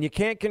and you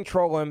can't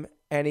control him,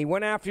 and he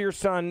went after your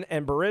son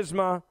and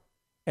Burisma.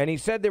 And he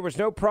said there was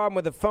no problem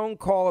with a phone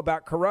call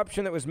about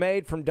corruption that was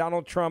made from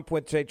Donald Trump,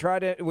 which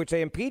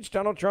they impeached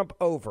Donald Trump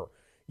over.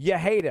 You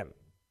hate him.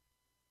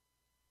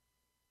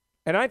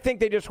 And I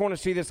think they just want to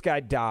see this guy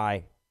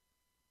die.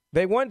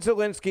 They want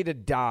Zelensky to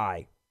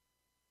die.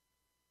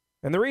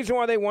 And the reason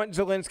why they want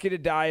Zelensky to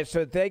die is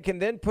so that they can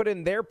then put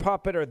in their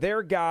puppet or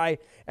their guy,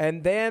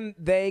 and then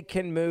they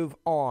can move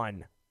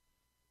on.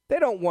 They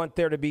don't want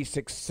there to be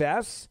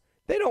success.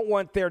 They don't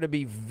want there to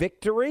be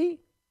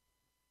victory.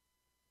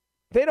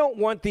 They don't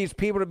want these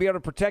people to be able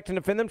to protect and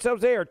defend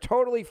themselves. They are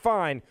totally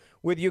fine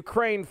with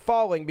Ukraine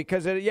falling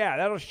because,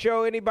 that'll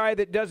show anybody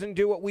that doesn't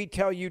do what we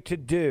tell you to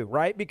do,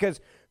 right? Because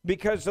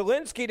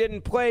Zelensky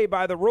didn't play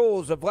by the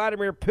rules of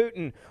Vladimir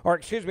Putin, or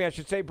excuse me, I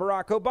should say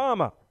Barack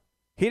Obama.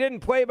 He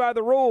didn't play by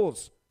the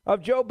rules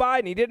of Joe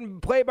Biden. He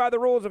didn't play by the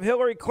rules of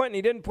Hillary Clinton.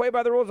 He didn't play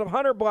by the rules of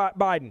Hunter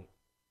Biden.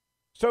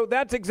 So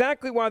that's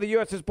exactly why the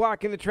U.S. is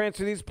blocking the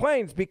transfer of these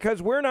planes,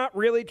 because we're not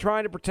really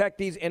trying to protect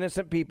these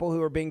innocent people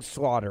who are being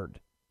slaughtered.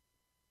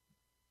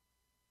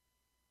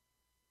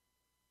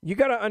 You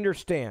got to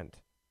understand,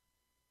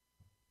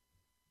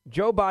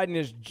 Joe Biden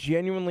is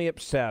genuinely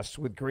obsessed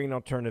with green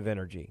alternative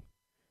energy.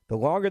 The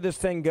longer this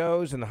thing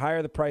goes and the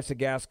higher the price of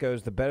gas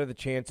goes, the better the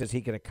chances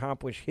he can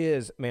accomplish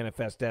his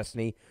manifest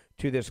destiny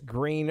to this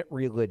green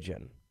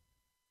religion.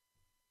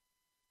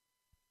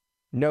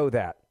 Know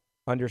that.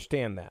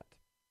 Understand that.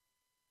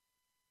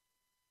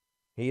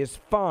 He is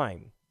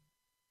fine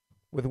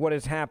with what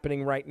is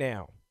happening right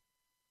now.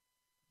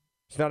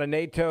 It's not a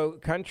NATO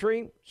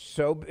country,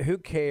 so who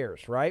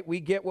cares, right? We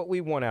get what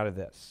we want out of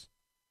this.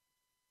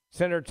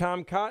 Senator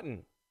Tom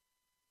Cotton,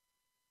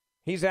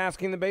 he's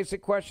asking the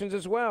basic questions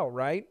as well,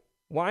 right?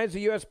 Why is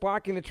the U.S.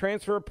 blocking the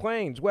transfer of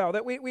planes? Well,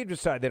 we've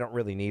decided they don't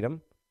really need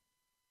them.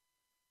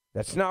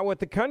 That's not what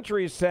the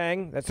country is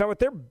saying. That's not what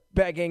they're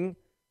begging.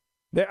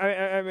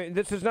 I mean,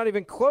 this is not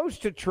even close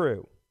to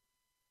true.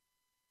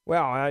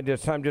 Well, I'm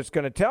just going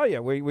to tell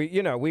you, we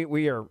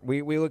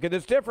look at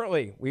this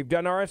differently. We've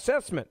done our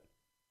assessment.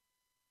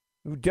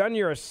 You've done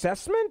your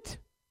assessment?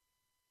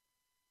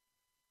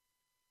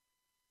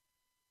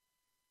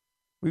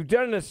 We've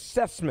done an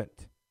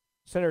assessment.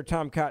 Senator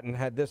Tom Cotton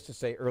had this to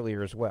say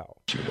earlier as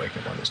well.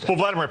 Well,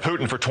 Vladimir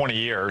Putin for 20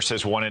 years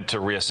has wanted to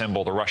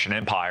reassemble the Russian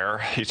empire.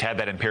 He's had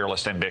that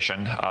imperialist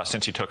ambition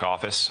since he took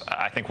office.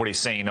 I think what he's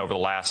seen over the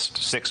last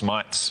 6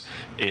 months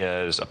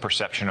is a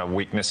perception of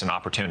weakness and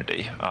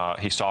opportunity.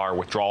 He saw our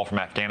withdrawal from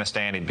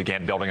Afghanistan. He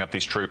began building up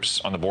these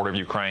troops on the border of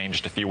Ukraine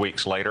just a few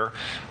weeks later.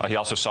 He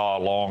also saw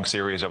a long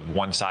series of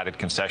one-sided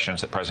concessions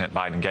that President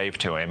Biden gave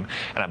to him.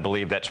 And I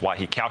believe that's why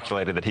he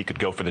calculated that he could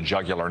go for the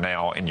jugular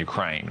now in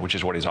Ukraine, which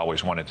is what he's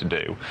always wanted to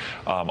do.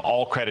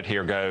 All credit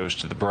here goes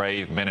to the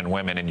brave men and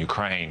women in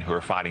Ukraine who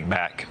are fighting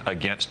back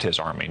against his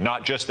army,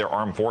 not just their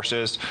armed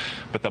forces,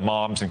 but the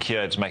moms and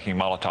kids making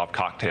Molotov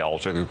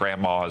cocktails, or the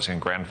grandmas and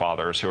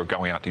grandfathers who are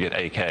going out to get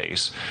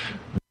AKs.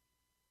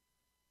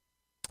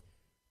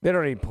 They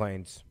don't need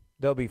planes.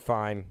 They'll be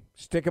fine.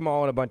 Stick them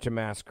all in a bunch of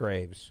mass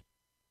graves.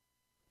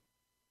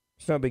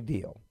 It's no big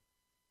deal.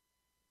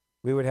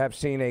 We would have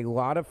seen a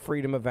lot of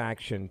freedom of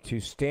action to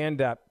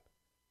stand up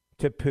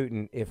to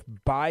Putin if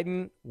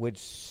Biden would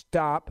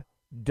stop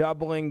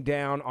doubling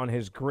down on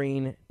his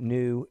Green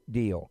New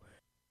Deal.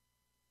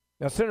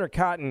 Now, Senator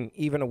Cotton,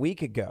 even a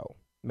week ago,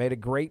 made a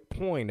great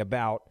point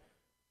about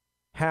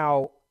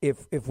how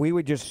if we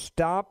would just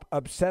stop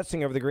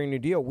obsessing over the Green New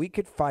Deal, we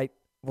could fight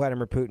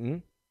Vladimir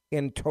Putin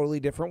in totally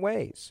different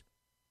ways.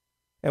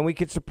 And we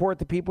could support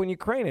the people in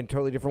Ukraine in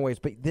totally different ways.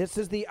 But this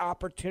is the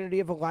opportunity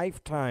of a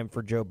lifetime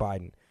for Joe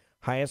Biden.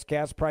 Highest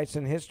gas price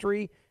in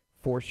history,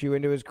 force you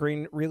into his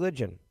green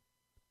religion.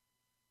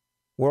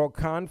 World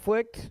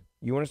conflict,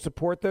 you want to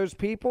support those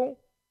people?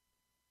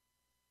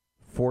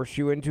 Force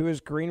you into his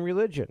green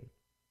religion.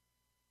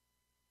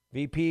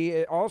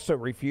 VP also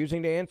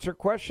refusing to answer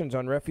questions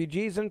on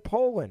refugees in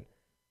Poland.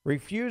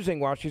 Refusing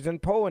while she's in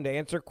Poland to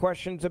answer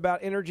questions about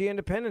energy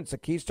independence, the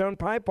Keystone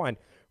Pipeline.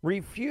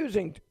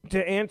 Refusing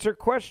to answer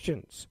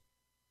questions.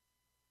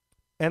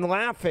 And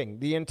laughing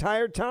the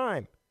entire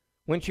time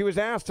when she was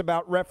asked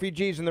about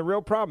refugees and the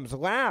real problems.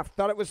 Laughed,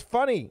 thought it was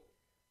funny,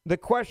 the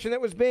question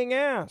that was being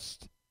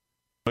asked.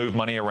 Move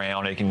money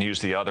around, they can use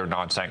the other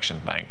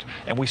non-sanctioned banks.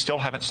 And we still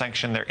haven't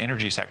sanctioned their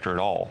energy sector at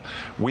all.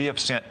 We have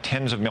sent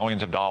tens of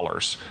millions of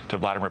dollars to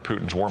Vladimir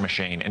Putin's war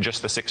machine in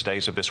just the 6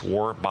 days of this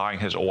war, buying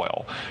his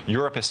oil.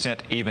 Europe has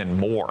sent even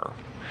more.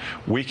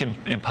 We can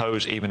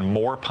impose even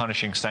more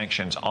punishing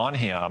sanctions on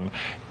him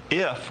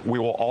if we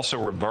will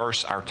also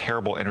reverse our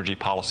terrible energy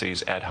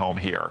policies at home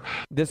here.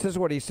 This is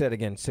what he said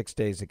again 6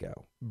 days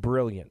ago.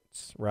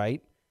 Brilliance,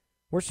 right?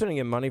 We're sending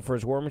him money for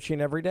his war machine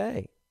every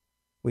day.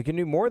 We can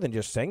do more than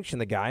just sanction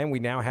the guy, and we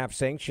now have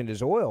sanctioned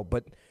his oil.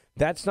 But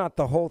that's not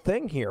the whole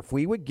thing here. If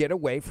we would get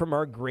away from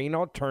our green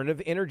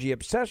alternative energy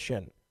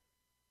obsession,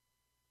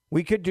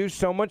 we could do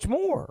so much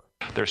more.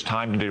 There's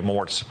time to do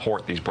more to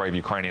support these brave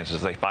Ukrainians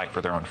as they fight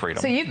for their own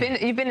freedom. So you've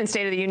been in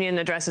State of the Union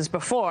addresses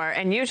before,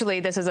 and usually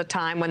this is a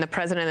time when the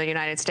President of the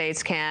United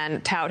States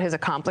can tout his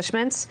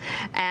accomplishments,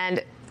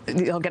 and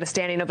he'll get a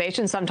standing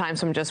ovation, sometimes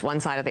from just one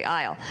side of the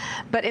aisle.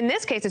 But in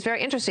this case, it's very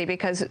interesting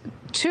because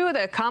two of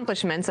the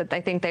accomplishments that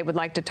I think they would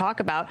like to talk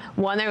about,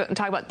 one, they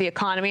talk about the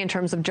economy in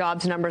terms of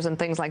jobs numbers and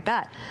things like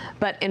that.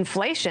 But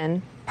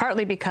inflation,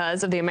 partly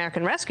because of the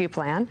American Rescue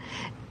Plan,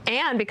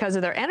 and because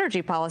of their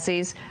energy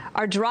policies,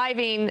 are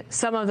driving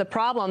some of the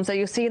problems that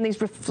you see in these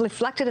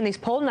reflected in these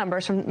poll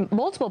numbers from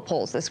multiple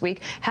polls this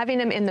week, having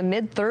them in the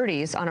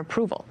mid-30s on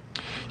approval.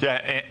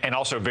 Yeah, and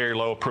also very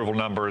low approval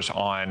numbers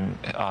on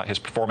his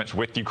performance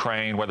with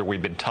Ukraine, whether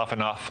we've been tough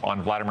enough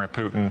on Vladimir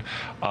Putin.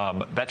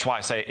 That's why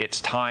I say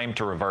it's time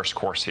to reverse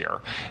course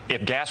here.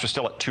 If gas was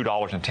still at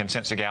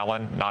 $2.10 a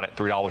gallon, not at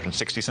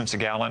 $3.60 a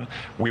gallon,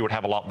 we would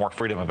have a lot more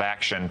freedom of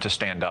action to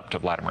stand up to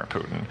Vladimir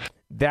Putin.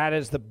 That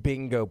is the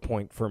bingo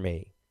point for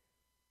me.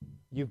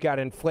 You've got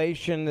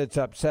inflation that's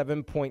up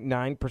 7.9%,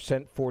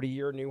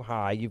 40-year new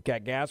high. You've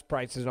got gas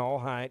prices an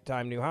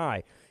all-time new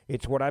high.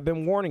 It's what I've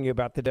been warning you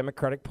about the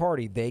Democratic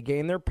Party. They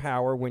gain their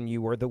power when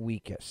you are the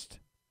weakest.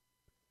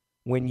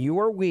 When you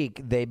are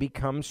weak, they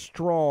become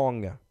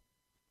strong.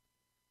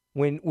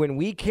 When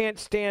we can't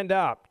stand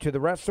up to the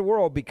rest of the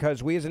world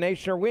because we as a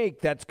nation are weak,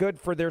 that's good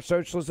for their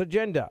socialist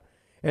agenda.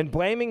 And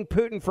blaming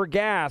Putin for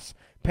gas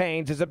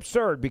pains is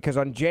absurd because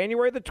on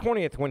January the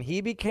 20th, when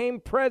he became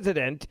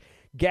president,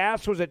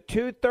 gas was at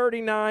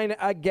 $2.39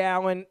 a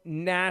gallon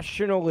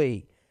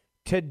nationally.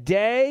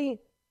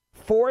 Today,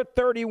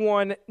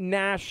 $4.31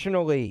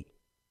 nationally.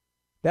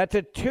 That's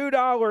a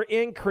 $2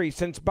 increase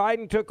since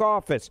Biden took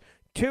office.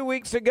 2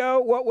 weeks ago,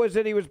 what was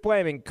it he was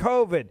blaming?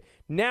 COVID.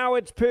 Now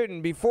it's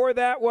Putin. Before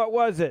that, what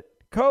was it?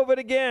 COVID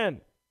again.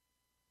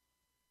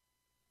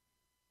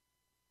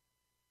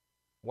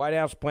 White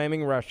House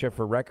blaming Russia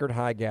for record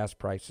high gas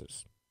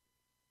prices.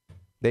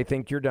 They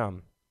think you're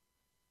dumb.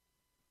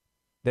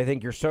 They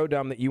think you're so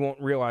dumb that you won't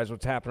realize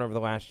what's happened over the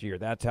last year.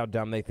 That's how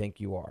dumb they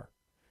think you are.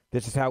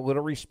 This is how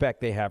little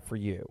respect they have for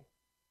you.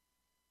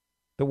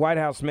 The White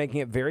House making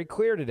it very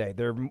clear today.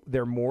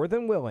 They're more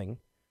than willing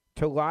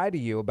to lie to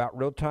you about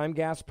real-time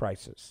gas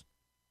prices.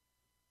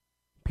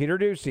 Peter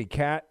Doocy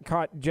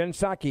caught Jen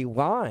Psaki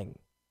lying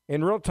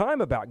in real time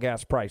about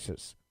gas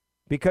prices.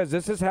 because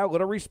this is how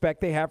little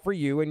respect they have for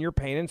you and your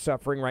pain and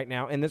suffering right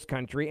now in this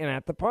country and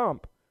at the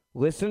pump.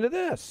 Listen to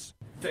this.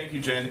 Thank you,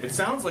 Jen. It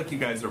sounds like you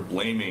guys are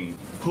blaming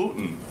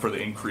Putin for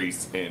the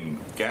increase in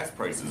gas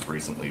prices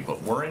recently,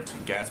 but weren't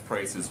gas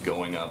prices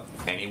going up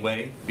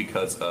anyway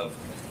because of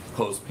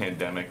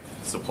post-pandemic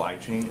supply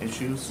chain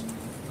issues?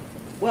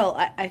 Well,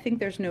 I think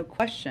there's no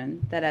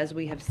question that, as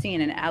we have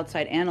seen, and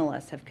outside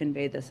analysts have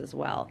conveyed this as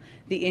well,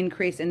 the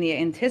increase in the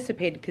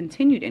anticipated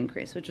continued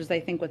increase, which is,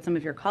 I think, what some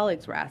of your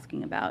colleagues were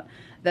asking about,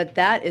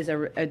 that is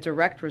a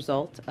direct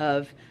result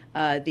of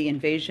the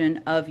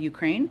invasion of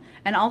Ukraine,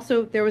 and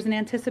also there was an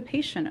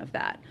anticipation of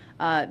that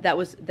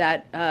was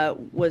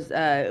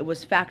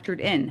factored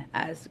in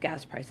as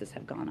gas prices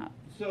have gone up.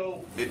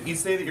 So you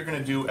say that you're going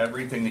to do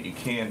everything that you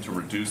can to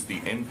reduce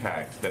the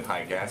impact that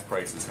high gas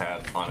prices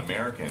have on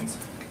Americans.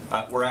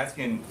 We're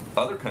asking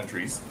other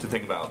countries to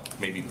think about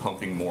maybe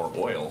pumping more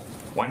oil.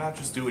 Why not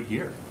just do it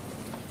here?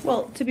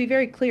 Well, to be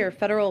very clear,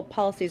 federal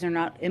policies are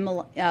not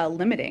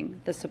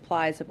limiting the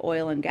supplies of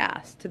oil and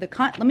gas.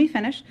 Let me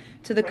finish.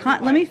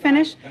 Let me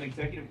finish. An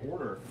executive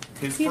order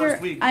his Peter,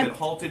 first week that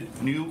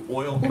halted new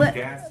oil and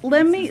gas.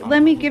 Let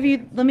me give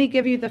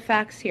you the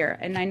facts here,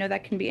 and I know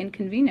that can be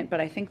inconvenient, but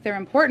I think they're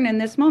important in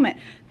this moment.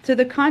 To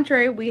the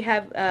contrary, we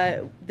have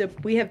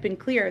been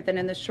clear that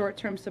in the short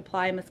term,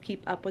 supply must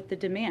keep up with the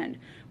demand.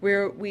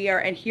 We are,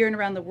 and here and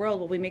around the world,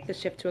 will we make the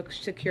shift to a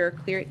secure,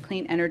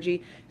 clean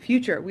energy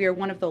future. We are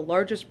one of the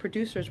largest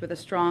producers with a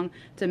strong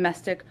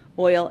domestic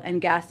oil and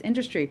gas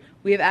industry.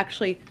 We have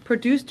actually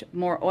produced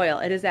more oil.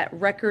 It is at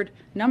record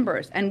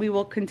numbers, and we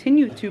will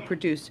continue to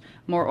produce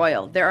more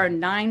oil. There are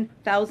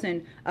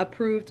 9,000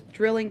 approved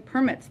drilling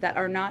permits that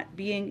are not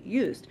being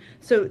used.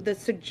 So the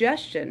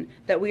suggestion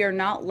that we are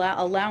not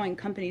allowing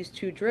companies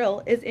to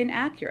drill is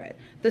inaccurate.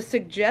 The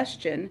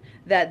suggestion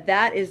that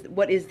that is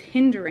what is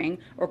hindering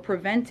or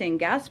preventing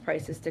gas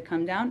prices to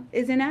come down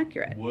is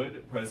inaccurate.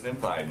 Would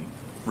President Biden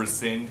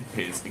rescind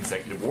his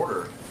executive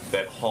order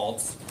that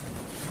halts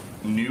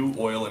new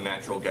oil and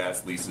natural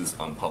gas leases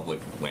on public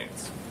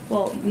lands?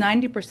 Well,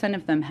 90%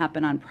 of them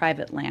happen on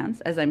private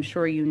lands, as I'm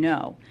sure you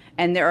know,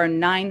 and there are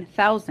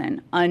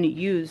 9,000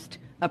 unused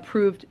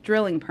approved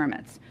drilling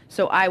permits.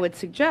 So I would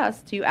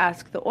suggest you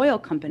ask the oil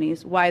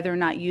companies why they're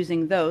not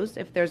using those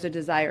if there's a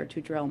desire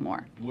to drill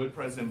more. Would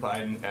President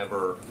Biden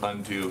ever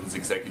undo his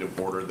executive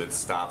order that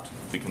stopped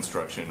the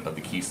construction of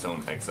the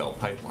Keystone XL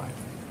pipeline?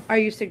 Are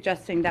you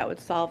suggesting that would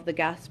solve the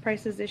gas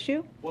prices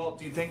issue? Well,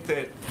 do you think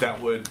that that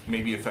would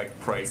maybe affect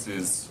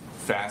prices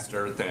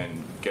faster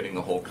than getting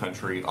the whole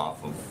country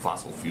off of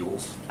fossil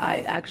fuels?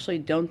 I actually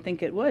don't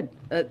think it would.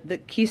 The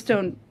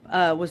Keystone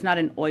was not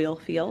an oil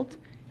field.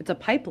 It's a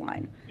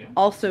pipeline. Yeah.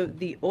 Also,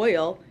 the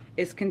oil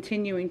is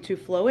continuing to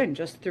flow in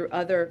just through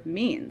other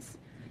means.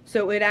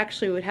 So it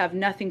actually would have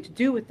nothing to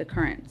do with the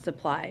current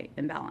supply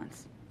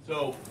imbalance.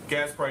 So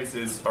gas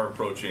prices are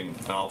approaching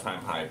an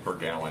all-time high per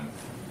gallon.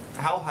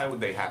 How high would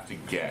they have to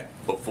get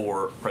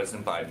before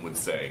President Biden would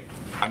say,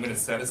 I'm going to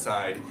set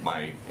aside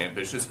my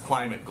ambitious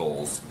climate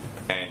goals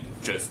and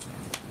just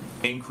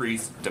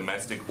increase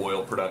domestic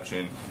oil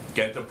production,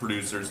 get the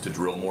producers to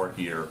drill more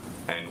here,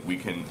 and we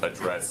can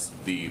address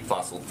the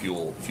fossil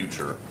fuel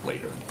future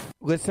later?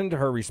 Listen to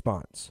her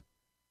response.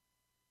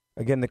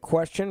 Again, the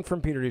question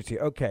from Peter Ducey,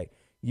 okay,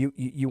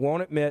 you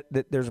won't admit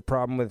that there's a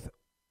problem with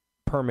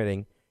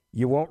permitting.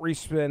 You won't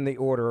rescind the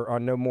order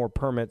on no more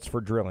permits for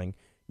drilling.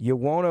 You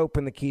won't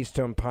open the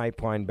Keystone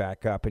pipeline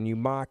back up, and you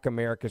mock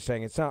America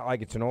saying it's not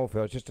like it's an oil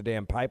field, it's just a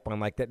damn pipeline,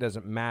 like that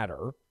doesn't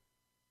matter,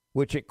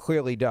 which it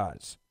clearly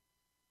does.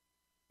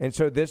 And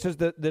so this is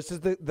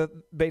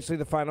the basically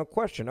the final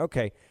question.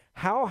 Okay,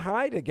 how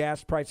high do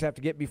gas prices have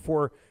to get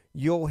before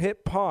you'll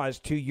hit pause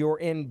to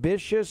your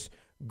ambitious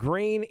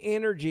green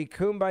energy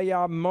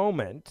kumbaya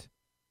moment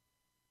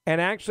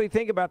and actually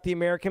think about the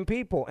American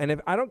people? And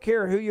if I don't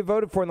care who you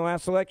voted for in the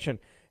last election,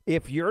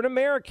 if you're an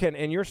American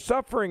and you're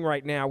suffering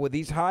right now with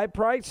these high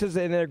prices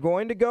and they're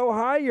going to go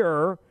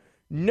higher,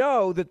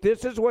 know that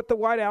this is what the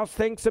White House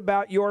thinks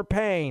about your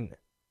pain.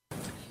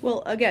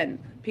 Well, again,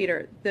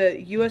 Peter,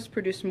 the U.S.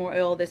 produced more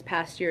oil this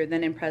past year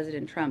than in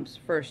President Trump's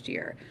first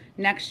year.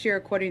 Next year,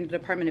 according to the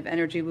Department of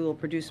Energy, we will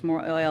produce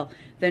more oil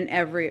than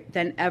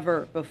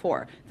ever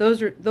before.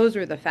 Those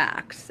are the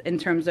facts in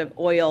terms of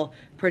oil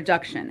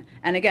production.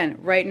 And again,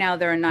 right now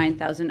there are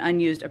 9,000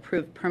 unused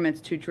approved permits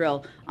to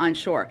drill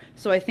onshore.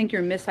 So I think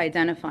you're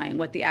misidentifying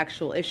what the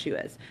actual issue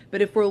is.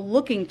 But if we're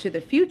looking to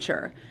the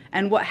future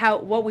and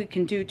what we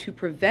can do to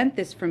prevent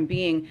this from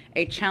being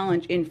a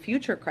challenge in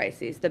future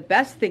crises, the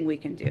best thing we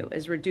can do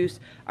is reduce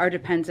our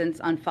dependence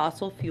on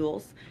fossil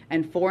fuels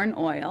and foreign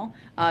oil,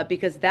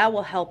 because that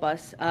will help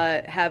us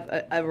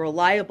have a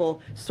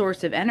reliable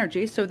source of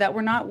energy so that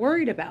we're not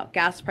worried about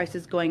gas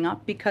prices going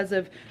up because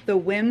of the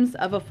whims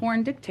of a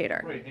foreign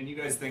dictator. Right, and you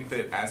guys think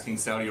that asking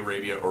Saudi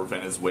Arabia or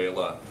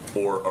Venezuela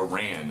or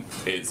Iran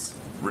is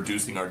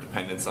reducing our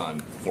dependence on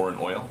foreign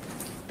oil?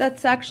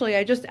 That's actually,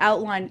 I just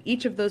outlined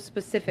each of those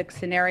specific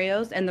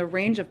scenarios and the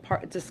range of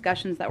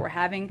discussions that we're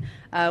having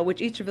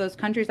with each of those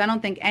countries. I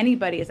don't think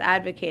anybody is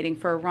advocating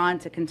for Iran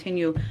to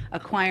continue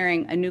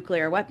acquiring a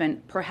nuclear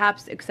weapon,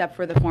 perhaps except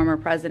for the former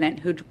president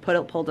who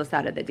pulled us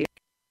out of the deal.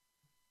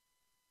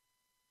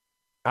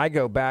 I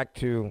go back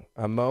to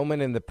a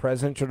moment in the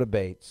presidential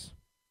debates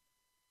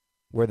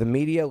where the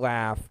media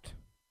laughed,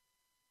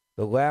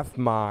 the left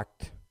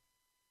mocked,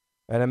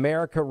 and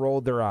America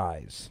rolled their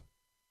eyes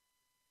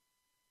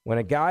when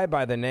a guy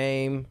by the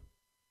name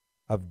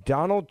of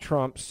Donald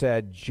Trump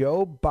said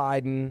Joe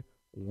Biden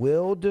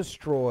will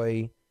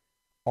destroy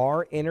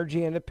our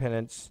energy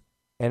independence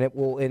and it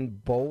will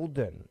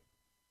embolden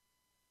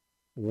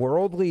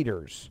world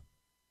leaders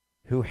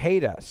who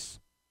hate us,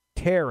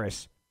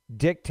 terrorists,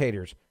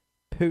 dictators,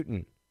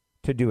 Putin,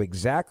 to do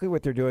exactly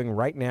what they're doing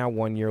right now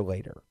 1 year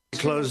later.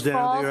 Close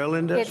down the oil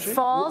industry?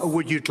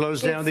 Would you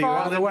close down the oil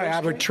industry? By the way, I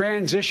would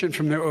transition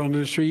from the oil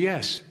industry,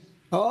 yes.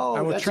 Oh,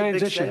 I would that's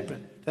transition. a big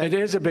statement. It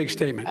is a big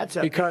statement. That's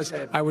a because big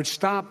statement. I would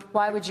stop.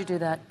 Why would you do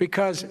that?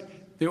 Because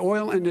the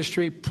oil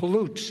industry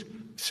pollutes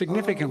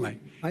significantly.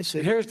 Oh, I see.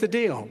 And here's the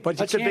deal. But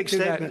that's you a can't big do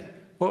statement. That.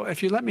 Well,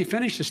 if you let me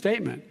finish the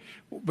statement,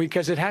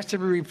 because it has to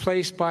be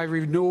replaced by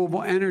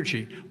renewable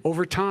energy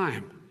over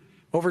time.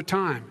 Over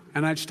time.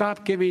 And I'd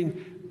stop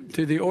giving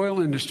to the oil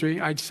industry,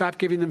 I'd stop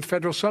giving them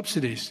federal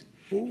subsidies.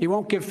 He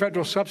won't give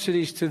federal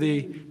subsidies to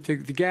the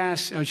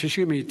gas,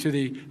 excuse me,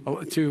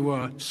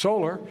 to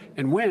solar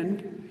and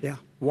wind. Yeah.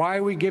 Why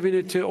are we giving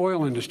it to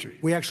oil industry?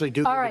 We actually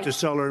do give it to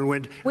solar and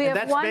wind. And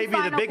that's maybe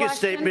the biggest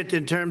statement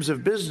in terms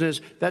of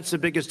business. That's the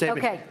biggest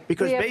statement. Okay.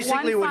 Because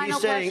basically what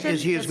he's saying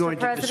is he is going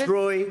to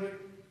destroy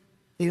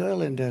the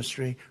oil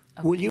industry.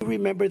 Okay. Will you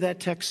remember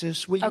that,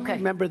 Texas? Will you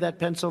remember that,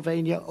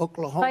 Pennsylvania,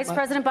 Oklahoma? Vice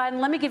President Biden,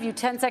 let me give you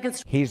 10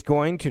 seconds. He's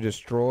going to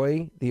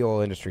destroy the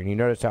oil industry. And you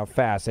notice how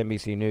fast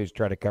NBC News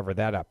tried to cover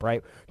that up,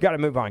 right? Got to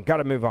move on, got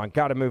to move on,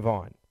 got to move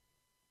on.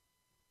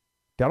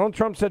 Donald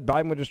Trump said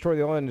Biden would destroy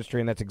the oil industry,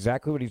 and that's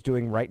exactly what he's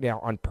doing right now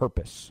on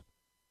purpose.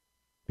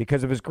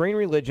 Because of his green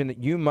religion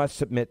that you must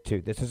submit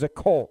to. This is a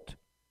cult.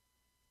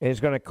 And it's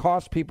going to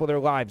cost people their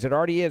lives. It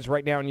already is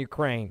right now in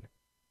Ukraine.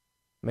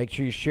 Make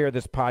sure you share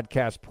this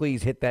podcast.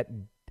 Please hit that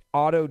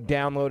auto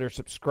download or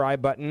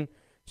subscribe button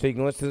so you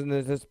can listen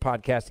to this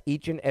podcast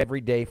each and every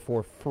day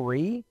for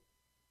free.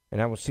 And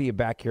I will see you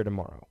back here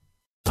tomorrow.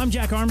 I'm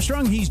Jack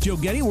Armstrong. He's Joe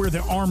Getty. We're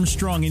the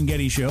Armstrong and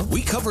Getty Show.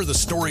 We cover the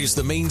stories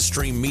the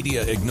mainstream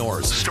media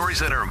ignores. The stories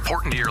that are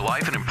important to your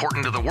life and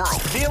important to the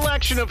world. The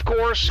election, of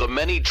course. The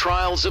many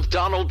trials of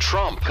Donald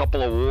Trump.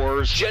 Couple of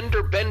wars.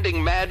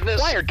 Gender-bending madness.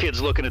 Why are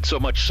kids looking at so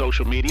much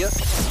social media?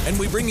 And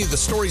we bring you the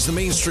stories the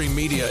mainstream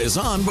media is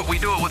on, but we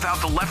do it without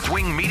the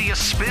left-wing media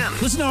spin.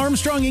 Listen to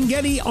Armstrong and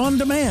Getty on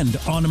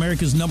demand on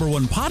America's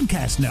 #1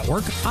 podcast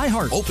network,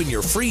 iHeart. Open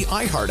your free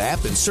iHeart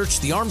app and search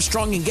the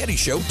Armstrong and Getty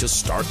Show to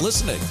start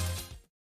listening.